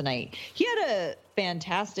while tonight. He had a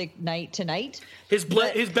fantastic night tonight. His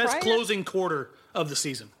best closing quarter of the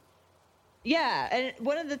season. Yeah, and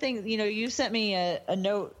one of the things, you sent me a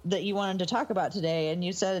note that you wanted to talk about today, and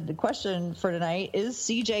you said the question for tonight is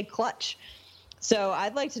CJ clutch. So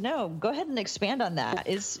I'd like to know, go ahead and expand on that.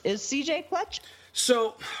 Is CJ clutch?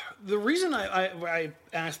 So the reason I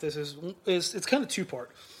asked this is it's kind of two-part.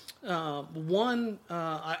 One,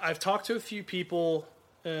 I've talked to a few people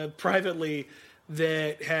privately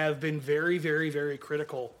that have been very, very, very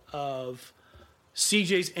critical of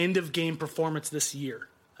CJ's end-of-game performance this year.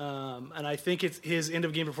 And I think his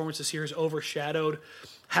end-of-game performance this year has overshadowed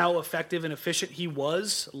how effective and efficient he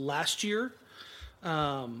was last year.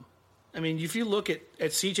 I mean, if you look at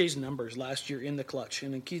CJ's numbers last year in the clutch,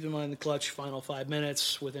 and then keep in mind the clutch final 5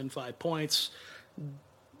 minutes, within 5 points,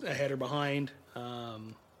 ahead or behind,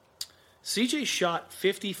 CJ shot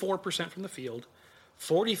 54% from the field,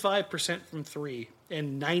 45% from three,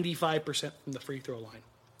 and 95% from the free throw line.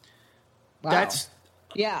 Wow. I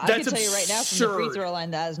can tell you right now from the free throw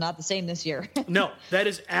line that is not the same this year. No, that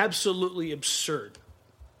is absolutely absurd.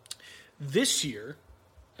 This year,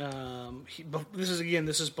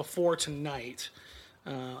 this is before tonight.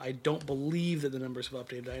 I don't believe that the numbers have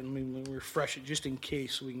updated. Let me refresh it just in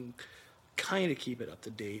case so we can kind of keep it up to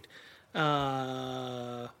date.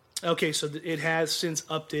 Okay, so it has since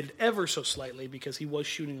updated ever so slightly because he was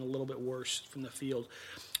shooting a little bit worse from the field.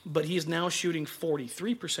 But he is now shooting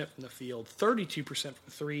 43% from the field, 32% from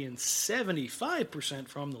three, and 75%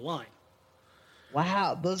 from the line.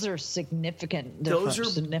 Wow, those are significant. Those are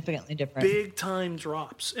significantly different. Big time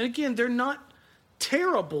drops. And again, they're not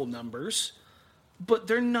terrible numbers, but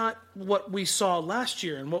they're not what we saw last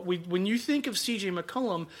year. And when you think of CJ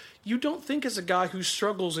McCollum, you don't think as a guy who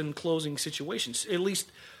struggles in closing situations. At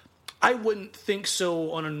least I wouldn't think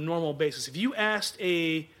so on a normal basis. If you asked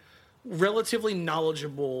a relatively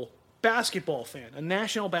knowledgeable basketball fan, a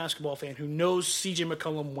national basketball fan who knows CJ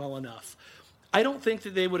McCollum well enough, I don't think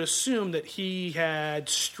that they would assume that he had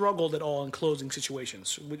struggled at all in closing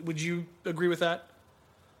situations. Would you agree with that?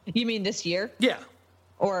 You mean this year? Yeah.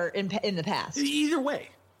 Or in the past? Either way.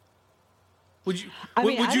 Would you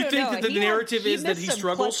think that the narrative is that he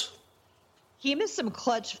struggles? He missed some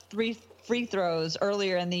clutch free throws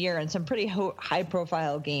earlier in the year in some pretty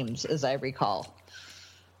high-profile games, as I recall.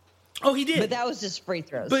 Oh, he did. But that was just free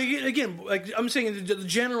throws. But again, like I'm saying, the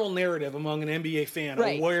general narrative among an NBA fan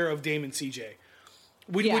aware of Dame and CJ.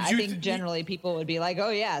 I think generally people would be like, oh,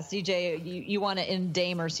 yeah, CJ, you want it in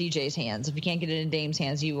Dame or CJ's hands. If you can't get it in Dame's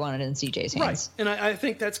hands, you want it in CJ's hands. Right, and I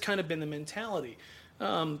think that's kind of been the mentality.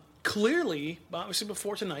 Clearly, obviously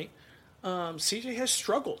before tonight, CJ has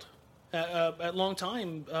struggled at long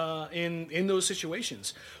time in those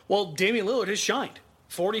situations. Well, Damian Lillard has shined.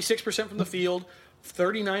 46% from the field,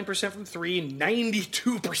 39% from three, and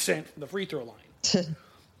 92% from the free throw line.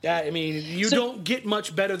 Yeah, I mean, you don't get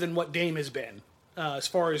much better than what Dame has been as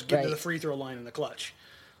far as getting to the free throw line in the clutch.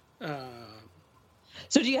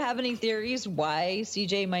 So do you have any theories why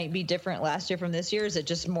CJ might be different last year from this year? Is it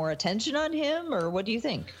just more attention on him, or what do you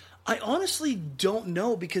think? I honestly don't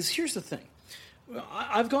know, because here's the thing.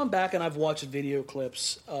 I've gone back and I've watched video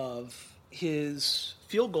clips of his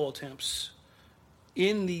field goal attempts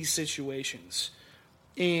in these situations,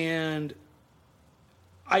 and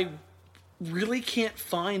I really can't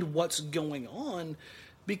find what's going on,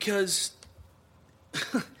 because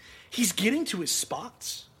he's getting to his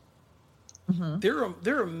spots. Mm-hmm.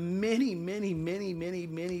 There are many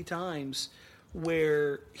times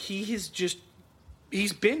where he's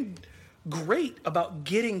been great about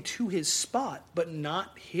getting to his spot, but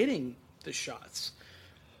not hitting the shots.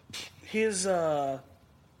 His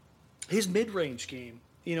mid-range game,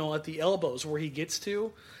 at the elbows where he gets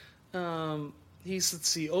to, He's, let's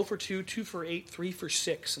see, 0 for 2, 2 for 8, 3 for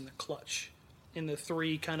 6 in the clutch, in the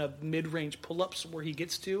 3 kind of mid-range pull-ups where he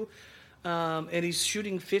gets to. And he's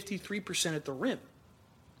shooting 53% at the rim.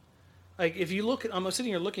 Like, if you look at, I'm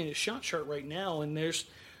sitting here looking at his shot chart right now, and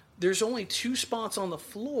there's only 2 spots on the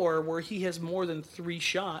floor where he has more than 3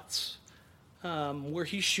 shots, where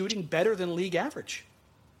he's shooting better than league average.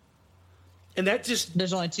 And that just...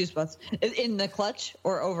 There's only 2 spots. In the clutch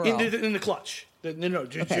or overall? In the clutch. No,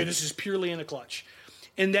 okay. This is purely in the clutch.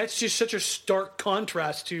 And that's just such a stark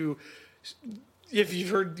contrast to, if you've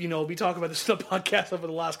heard, we talk about this in the podcast over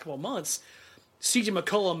the last couple of months, CJ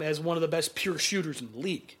McCollum as one of the best pure shooters in the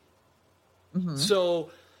league. Mm-hmm. So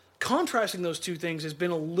contrasting those two things has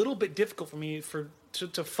been a little bit difficult for me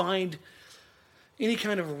to find any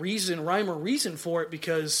kind of rhyme or reason for it,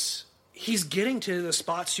 because he's getting to the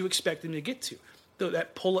spots you expect him to get to.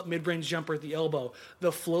 That pull-up mid-range jumper at the elbow,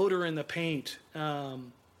 the floater in the paint,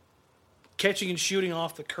 catching and shooting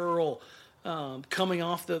off the curl, coming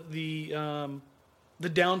off the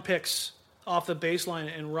down picks off the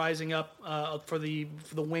baseline and rising up for the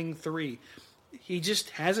wing 3. He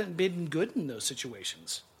just hasn't been good in those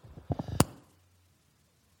situations.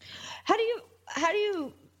 How do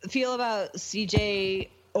you feel about CJ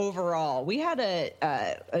overall? We had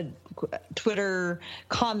a Twitter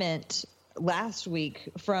comment last week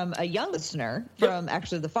from a young listener, from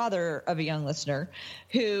actually the father of a young listener,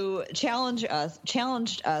 who challenged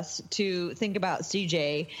us to think about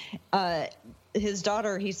CJ. His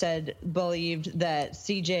daughter, he said, believed that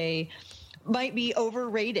CJ might be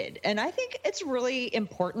overrated. And I think it's really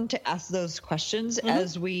important to ask those questions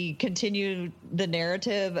as we continue the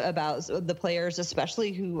narrative about the players,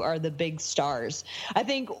 especially who are the big stars. I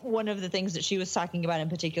think one of the things that she was talking about in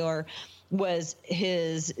particular was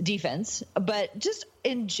his defense, but just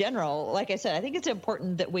in general, like I said, I think it's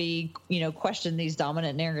important that we, question these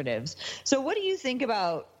dominant narratives. So what do you think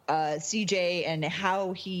about CJ and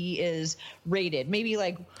how he is rated? Maybe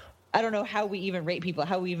I don't know how we even rate people,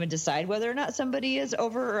 how we even decide whether or not somebody is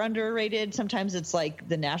over or underrated. Sometimes it's like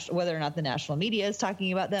whether or not the national media is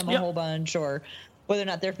talking about them a whole bunch, or whether or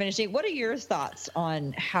not they're finishing. What are your thoughts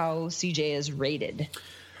on how CJ is rated?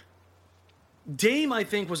 Dame, I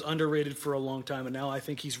think, was underrated for a long time, and now I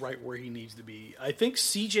think he's right where he needs to be. I think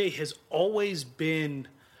CJ has always been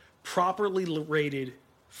properly rated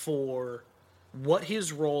for what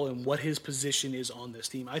his role and what his position is on this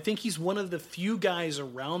team. I think he's one of the few guys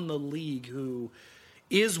around the league who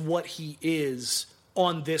is what he is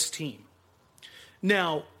on this team.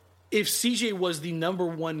 Now, if CJ was the number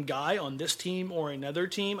one guy on this team or another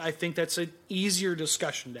team, I think that's an easier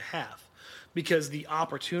discussion to have, because the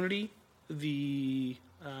opportunity, the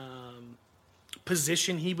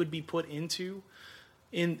position he would be put into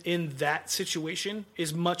in that situation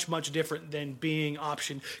is much, much different than being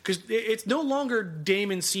option. Because it's no longer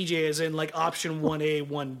Dame and CJ as in like option 1A,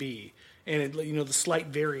 1B. And, the slight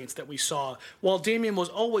variance that we saw. While Damian was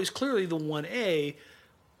always clearly the 1A,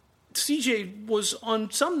 CJ was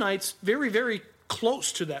on some nights very, very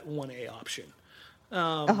close to that 1A option.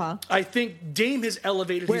 I think Dame has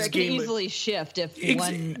elevated his game. Where it can easily shift if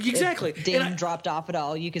if Dame dropped off at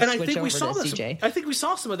all, you could switch over to CJ. I think we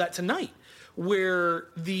saw some of that tonight, where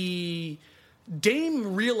the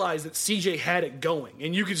Dame realized that CJ had it going,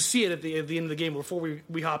 and you could see it at the end of the game. Before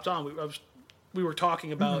we hopped on, we were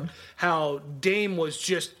talking about how Dame was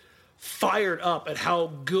just fired up at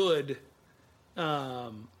how good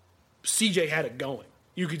CJ had it going.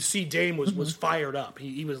 You could see Dame was fired up.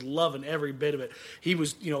 He was loving every bit of it. He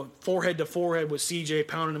was, forehead to forehead with CJ,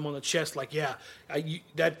 pounding him on the chest like,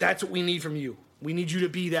 that's what we need from you. We need you to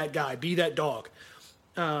be that guy, be that dog.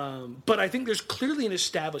 But I think there's clearly an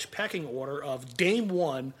established pecking order of Dame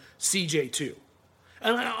 1, CJ 2.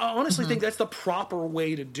 And I honestly think that's the proper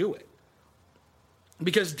way to do it.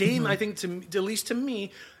 Because Dame, I think, at least to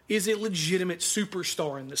me, is a legitimate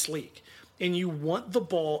superstar in this league. And you want the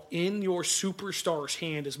ball in your superstar's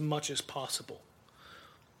hand as much as possible.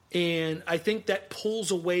 And I think that pulls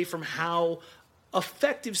away from how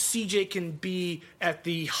effective CJ can be at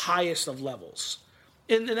the highest of levels.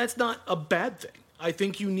 And that's not a bad thing. I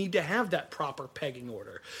think you need to have that proper pegging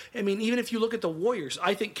order. I mean, even if you look at the Warriors,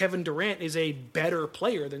 I think Kevin Durant is a better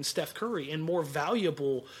player than Steph Curry and more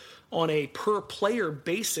valuable on a per-player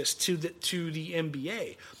basis to the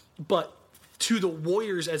NBA. But to the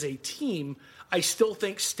Warriors as a team, I still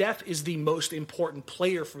think Steph is the most important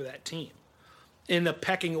player for that team. And the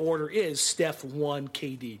pecking order is Steph 1,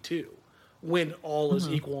 KD 2, when all is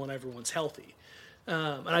equal and everyone's healthy.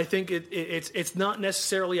 And I think it's not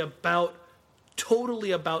necessarily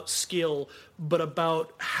totally about skill, but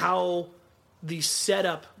about how the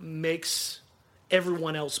setup makes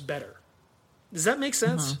everyone else better. Does that make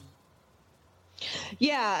sense?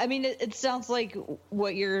 Yeah, I mean, it sounds like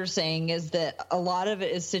what you're saying is that a lot of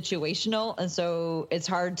it is situational, and so it's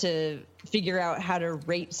hard to figure out how to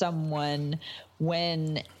rate someone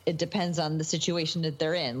when it depends on the situation that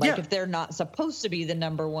they're in. Like, if they're not supposed to be the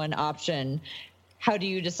number one option, how do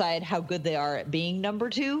you decide how good they are at being number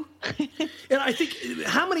two? And I think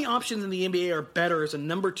how many options in the NBA are better as a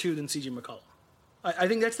number two than CJ McCollum? I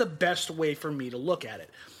think that's the best way for me to look at it.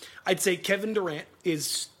 I'd say Kevin Durant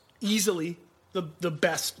is easily the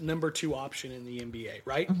best number two option in the NBA,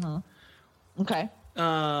 right? Okay.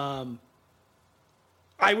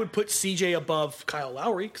 I would put CJ above Kyle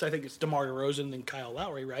Lowry because I think it's DeMar DeRozan and Kyle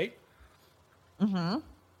Lowry, right? How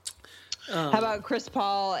about Chris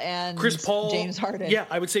Paul and James Harden? Yeah,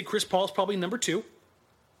 I would say Chris Paul is probably number two.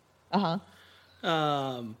 But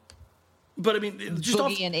I mean, just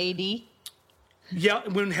Boogie and AD. Yeah,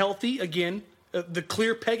 when healthy, again, the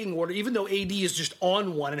clear pegging order, even though AD is just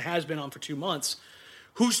on one and has been on for 2 months,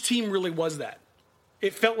 whose team really was that?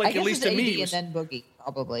 It felt like, at least to me, it was and then Boogie,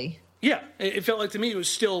 probably. Yeah, it felt like to me it was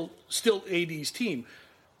still AD's team.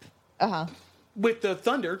 With the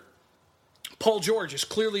Thunder, Paul George is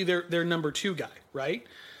clearly their number two guy, right?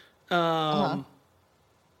 But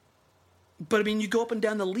I mean, you go up and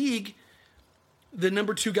down the league, the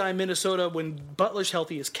number two guy in Minnesota when Butler's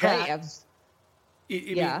healthy is Cat.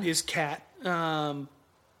 Is Cat. But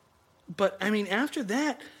I mean, after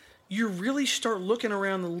that, you really start looking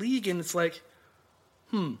around the league, and it's like,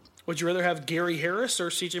 would you rather have Gary Harris or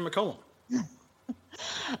CJ McCollum?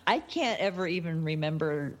 I can't ever even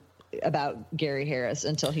remember about Gary Harris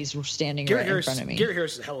until he's standing in front of me. Gary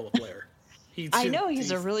Harris is a hell of a player. I know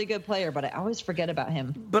he's a really good player, but I always forget about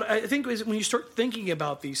him. But I think when you start thinking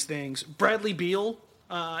about these things, Bradley Beal,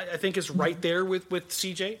 I think, is right there with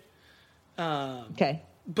CJ. Okay.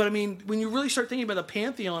 But, I mean, when you really start thinking about the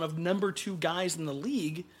pantheon of number two guys in the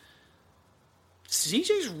league,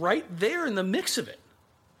 CJ's right there in the mix of it.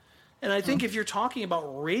 And I think if you're talking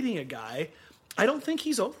about rating a guy, I don't think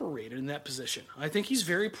he's overrated in that position. I think he's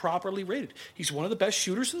very properly rated. He's one of the best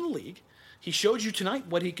shooters in the league. He showed you tonight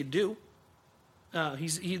what he could do.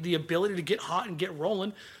 He's the ability to get hot and get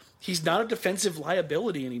rolling. He's not a defensive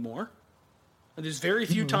liability anymore. And there's very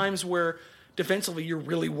few times where defensively you're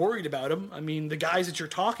really worried about him. I mean, the guys that you're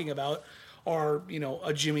talking about are,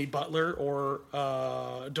 a Jimmy Butler or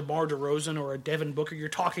DeMar DeRozan or a Devin Booker. You're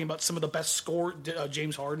talking about some of the best scorers,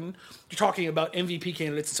 James Harden. You're talking about MVP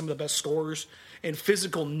candidates and some of the best scorers and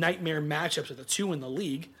physical nightmare matchups at the two in the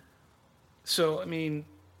league. So, I mean,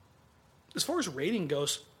 as far as rating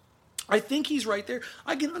goes, I think he's right there.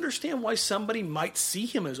 I can understand why somebody might see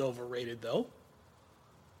him as overrated, though,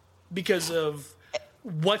 because of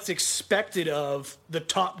what's expected of the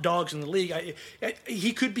top dogs in the league.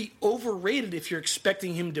 He could be overrated if you're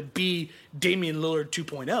expecting him to be Damian Lillard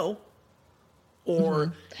 2.0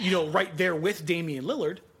 or, right there with Damian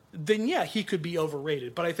Lillard. Then, yeah, he could be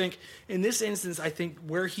overrated. But I think in this instance,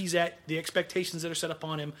 where he's at, the expectations that are set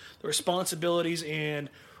upon him, the responsibilities, and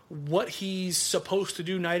what he's supposed to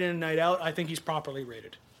do night in and night out, I think he's properly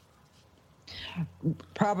rated.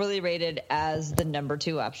 Properly rated as the number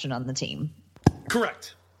two option on the team.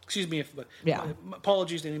 Correct. Excuse me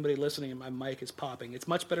apologies to anybody listening. My mic is popping. It's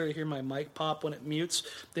much better to hear my mic pop when it mutes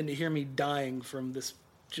than to hear me dying from this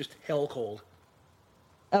just hell cold.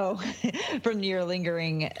 Oh, from your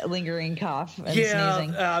lingering cough and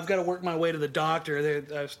sneezing. I've got to work my way to the doctor.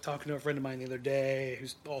 I was talking to a friend of mine the other day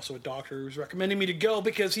who's also a doctor who's recommending me to go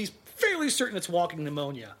because he's fairly certain it's walking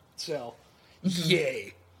pneumonia. So,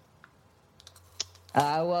 yay.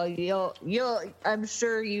 Well, you'll. I'm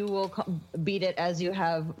sure you will beat it as you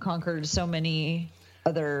have conquered so many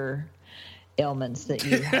other ailments that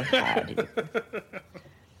you have had.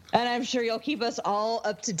 And I'm sure you'll keep us all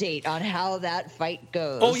up to date on how that fight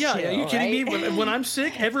goes. Oh, yeah. Are you kidding me? When I'm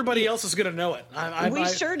sick, everybody else is going to know it. We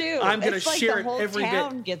sure do. I'm going to share it every bit. The whole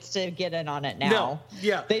town gets to get in on it now. No,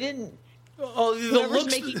 yeah. They didn't. Whoever's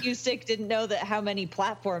making you sick didn't know that how many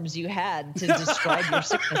platforms you had to describe your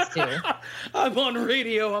sickness to. I'm on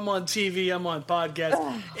radio, I'm on TV, I'm on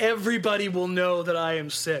podcasts. Everybody will know that I am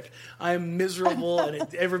sick. I am miserable,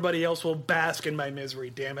 and everybody else will bask in my misery,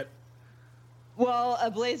 damn it. Well, a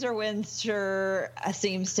Blazer win sure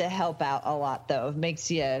seems to help out a lot, though. It makes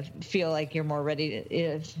you feel like you're more ready.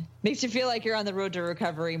 It makes you feel like you're on the road to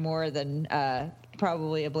recovery more than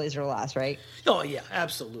probably a Blazer loss, right? Oh yeah,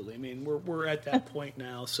 absolutely. I mean, we're at that point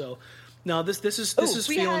now. So, no, this is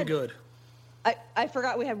feeling good. I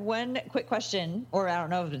forgot we had one quick question, or I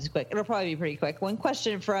don't know if it's quick. It'll probably be pretty quick. One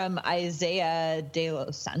question from Isaiah De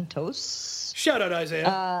Los Santos. Shout out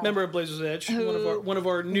Isaiah, member of Blazers Edge, one of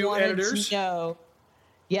our new editors.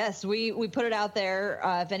 Yes, we put it out there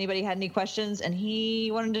if anybody had any questions, and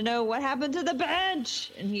he wanted to know what happened to the bench,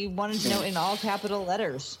 and he wanted to know in all capital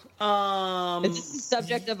letters. It's the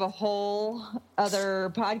subject of a whole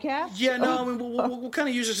other podcast. Yeah, no, I mean we'll kind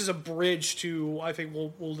of use this as a bridge to. I think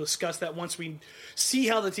we'll discuss that once we see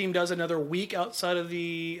how the team does another week outside of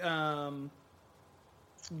the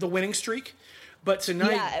winning streak. But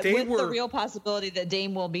tonight with the real possibility that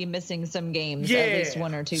Dame will be missing some games, at least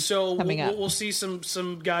one or two coming up. We'll see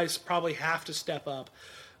some guys probably have to step up.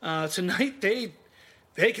 Tonight they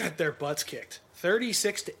got their butts kicked,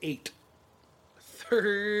 36-8.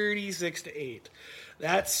 36-8.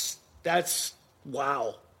 That's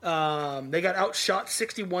wow. They got outshot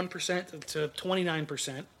 61% to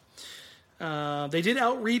 29%. They did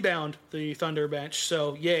out rebound the Thunder bench,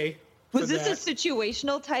 so yay. Was this a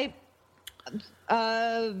situational type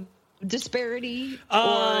disparity,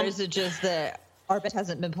 or is it just that our bench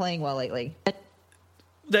hasn't been playing well lately?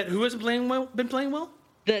 That who hasn't been playing well?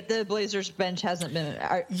 That the Blazers bench hasn't been.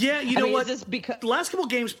 You know what? Is this because the last couple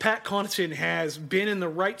of games, Pat Connaughton has been in the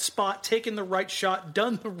right spot, taken the right shot,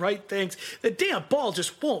 done the right things. The damn ball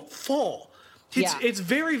just won't fall. It's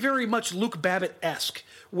very, very much Luke Babbitt-esque,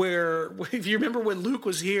 where if you remember when Luke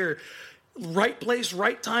was here, right place,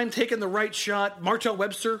 right time, taking the right shot. Martell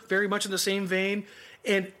Webster, very much in the same vein.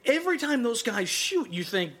 And every time those guys shoot, you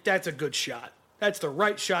think that's a good shot. That's the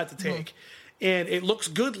right shot to take. Mm-hmm. And it looks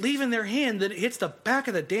good leaving their hand, then it hits the back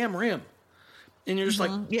of the damn rim. And you're just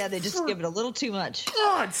like... Yeah, they just give it a little too much.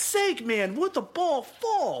 God's sake, man, would the ball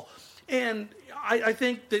fall? And I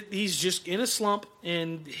think that he's just in a slump,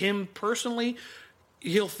 and him personally,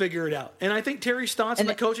 he'll figure it out. And I think Terry Stotts and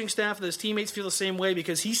the coaching staff and his teammates feel the same way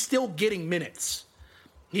because he's still getting minutes.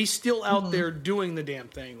 He's still out there doing the damn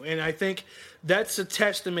thing. And I think that's a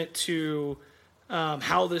testament to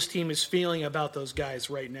how this team is feeling about those guys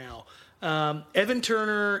right now. Evan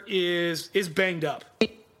Turner is banged up.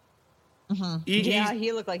 Mm-hmm.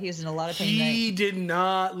 He looked like he was in a lot of pain. He did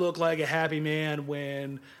not look like a happy man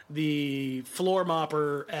when the floor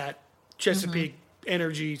mopper at Chesapeake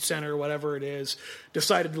Energy Center, whatever it is,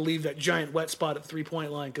 decided to leave that giant wet spot at the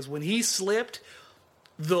three-point line. Because when he slipped,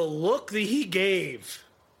 the look that he gave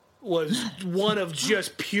was one of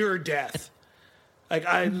just pure death. Like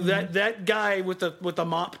that guy with the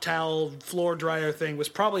mop towel floor dryer thing was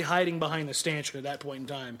probably hiding behind the stanchion at that point in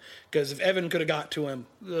time. Because if Evan could have got to him,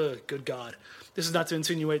 good God. This is not to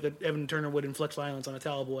insinuate that Evan Turner would inflict violence on a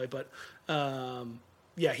towel boy, but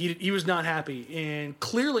he was not happy, and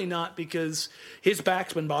clearly not because his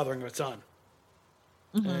back's been bothering him a ton.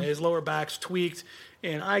 His lower back's tweaked,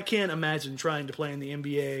 and I can't imagine trying to play in the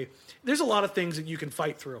NBA. There's a lot of things that you can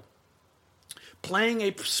fight through. Playing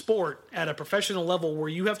a sport at a professional level where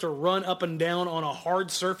you have to run up and down on a hard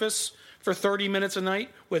surface for 30 minutes a night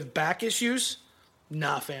with back issues,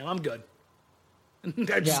 nah, fam, I'm good.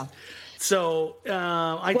 So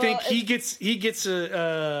I think he gets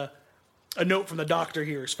a note from the doctor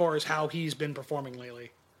here as far as how he's been performing lately.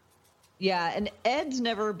 Yeah, and Ed's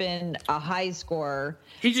never been a high scorer.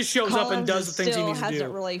 He just shows up and does the things he needs to do.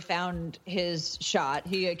 Hasn't really found his shot.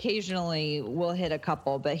 He occasionally will hit a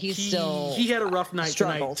couple, but he had a rough night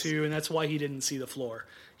tonight too, and that's why he didn't see the floor.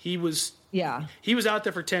 He was out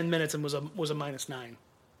there for 10 minutes and was a -9.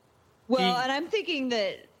 Well, and I'm thinking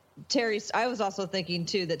that I was also thinking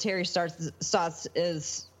too that Terry Stotts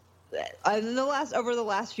is over the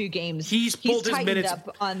last few games he's pulled his minutes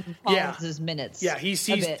up on Collins' minutes. Yeah, he's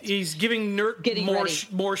giving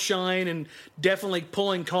Nurk more shine and definitely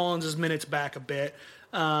pulling Collins' minutes back a bit.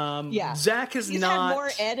 Zach has had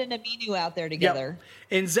more Ed and Aminu out there together.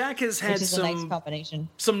 And Zach has had a nice combination.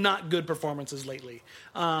 Some not good performances lately.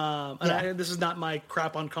 This is not my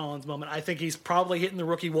crap on Collins moment. I think he's probably hitting the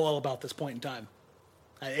rookie wall about this point in time.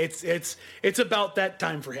 It's about that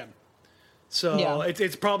time for him. So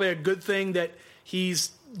it's probably a good thing that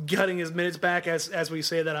he's cutting his minutes back as we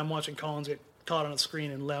say that. I'm watching Collins get caught on a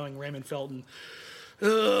screen and allowing Raymond Felton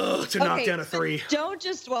to knock down a three. Don't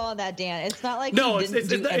just dwell on that, Dan. It's not like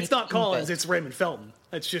it's not Collins. It's Raymond Felton.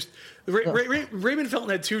 It's just Raymond Felton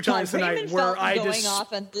had two times tonight where going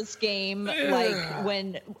off in this game, like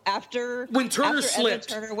when Turner slipped,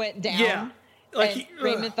 Turner went down. Yeah.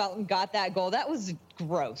 Raymond Felton got that goal. That was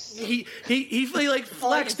gross. He like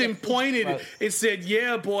flexed and pointed and said,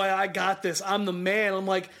 "Yeah, boy, I got this. I'm the man." I'm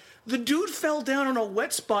like, the dude fell down on a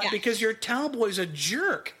wet spot because your towel boy's a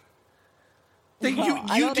jerk. We don't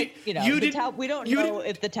know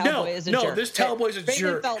if the towel boy is a jerk. No, this towel boy's a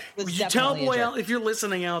jerk. Towel boy, if you're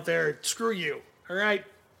listening out there, screw you. All right.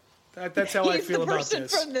 That's how I feel about this. He's the person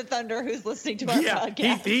from the Thunder who's listening to our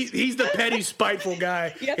podcast. He's the petty, spiteful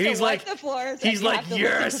guy. You have and to he's wipe like, the floors. He's like,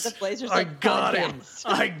 yes, I got him.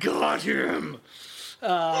 I got him.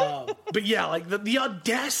 But yeah, like the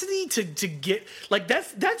audacity to get like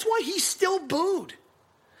that's why he's still booed.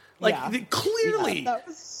 Like clearly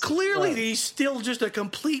he's still just a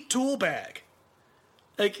complete tool bag.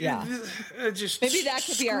 Like just maybe that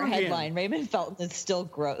could be our headline. Raymond Felton is still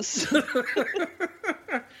gross.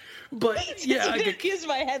 But yeah, I accused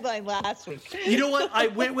my headline last week. You know what? I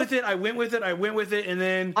went with it, and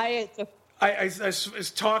then I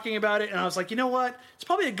was talking about it, and I was like, you know what? It's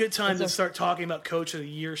probably a good time to start talking about Coach of the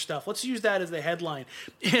Year stuff. Let's use that as the headline.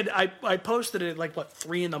 And I posted it at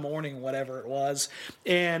 3 a.m, whatever it was,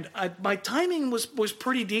 and my timing was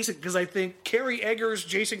pretty decent because I think Kerry Eggers,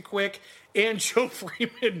 Jason Quick, and Joe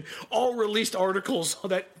Freeman all released articles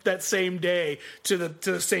that same day to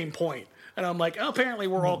the same point. And I'm like, apparently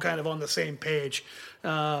we're all kind of on the same page.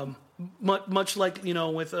 Much like,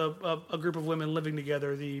 with a group of women living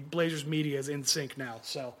together, the Blazers media is in sync now.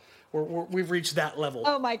 So we've reached that level.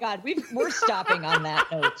 Oh, my God. We're stopping on that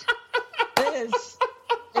note.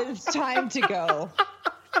 It's time to go.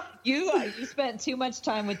 You spent too much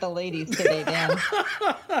time with the ladies today, Dan.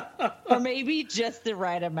 Or maybe just the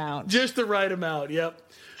right amount. Just the right amount, yep.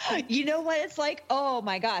 You know what it's like? Oh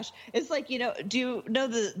my gosh. It's like, do you know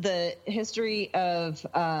the history of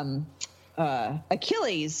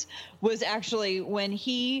Achilles was actually when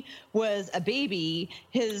he was a baby,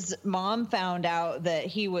 his mom found out that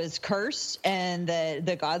he was cursed and that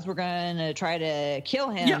the gods were going to try to kill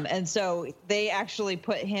him. Yeah. And so they actually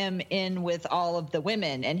put him in with all of the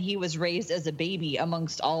women, and he was raised as a baby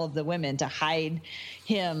amongst all of the women to hide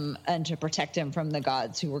him and to protect him from the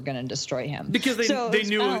gods who were going to destroy him. Because they knew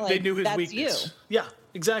his weakness. You. Yeah,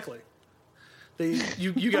 exactly.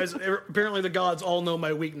 You guys, apparently the gods all know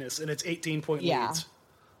my weakness, and it's 18-point leads.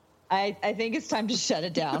 I think it's time to shut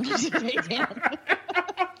it down.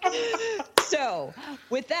 So,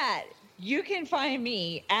 with that, you can find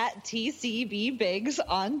me at TCB Biggs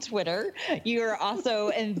on Twitter. You are also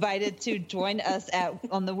invited to join us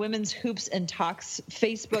on the Women's Hoops and Talks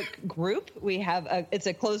Facebook group. We have it's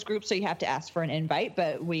a closed group, so you have to ask for an invite,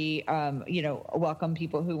 but we welcome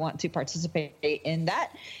people who want to participate in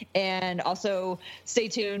that. And also stay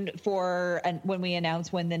tuned for when we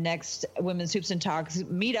announce when the next Women's Hoops and Talks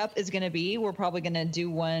meetup is going to be. We're probably going to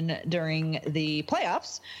do one during the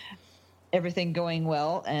playoffs. Everything going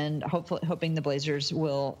well, and hoping the Blazers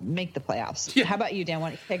will make the playoffs. Yeah. How about you, Dan?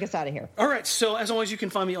 Why don't you take us out of here? All right. So as always, you can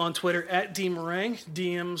find me on Twitter at @DMeringue.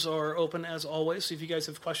 DMs are open as always. So if you guys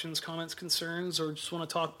have questions, comments, concerns, or just want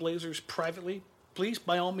to talk Blazers privately, please,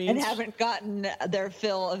 by all means. And haven't gotten their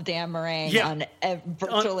fill of Dan Meringue on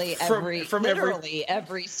virtually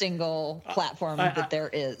every single platform that there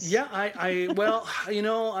is. Yeah, I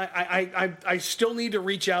still need to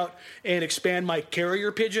reach out and expand my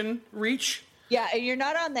carrier pigeon reach. Yeah, and you're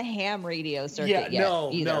not on the ham radio circuit yet.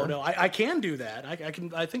 No. I can do that.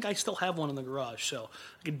 I think I still have one in the garage, so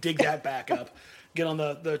I can dig that back up. Get on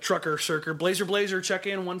the trucker circuit. Blazer, check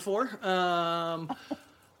in 14.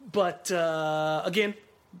 But again,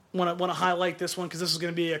 want to highlight this one because this is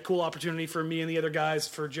going to be a cool opportunity for me and the other guys,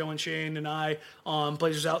 for Joe and Shane and I, on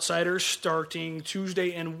Blazers Outsiders, starting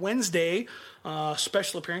Tuesday and Wednesday.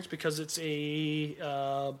 Special appearance because it's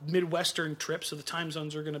a Midwestern trip, so the time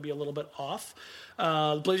zones are going to be a little bit off.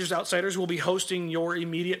 Blazers Outsiders will be hosting your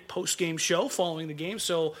immediate post-game show following the game,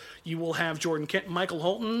 so you will have Jordan Kent and Michael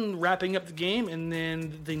Holton wrapping up the game, and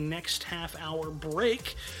then the next half-hour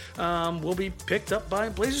break will be picked up by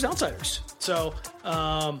Blazers Outsiders. So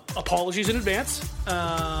apologies in advance,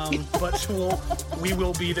 but we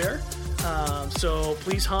will be there. So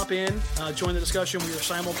please hop in, join the discussion. We are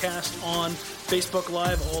simulcast on Facebook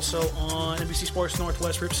Live, also on NBC Sports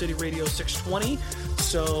Northwest, Rip City Radio 620.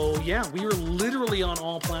 So yeah, we are literally on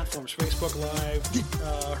all platforms: Facebook Live,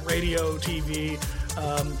 radio, TV.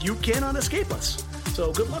 You cannot escape us.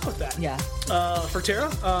 So good luck with that. Yeah. For Tara,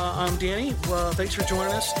 I'm Danny. Thanks for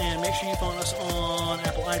joining us, and make sure you follow us on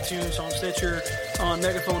Apple iTunes, on Stitcher, on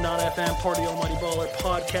Megaphone.fm, part of the Almighty Baller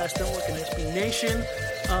Podcast Network, and SB Nation.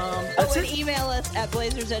 That's it. Email us at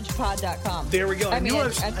blazersedgepod.com. There we go. I knew I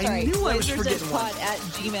was forgetting one.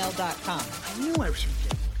 blazersedgepod@gmail.com. I knew I was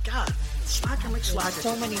forgetting one. God, slacker makes slacker.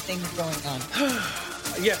 So many things going on.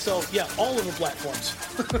 All of the platforms.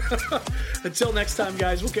 Until next time,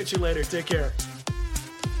 guys, we'll catch you later. Take care.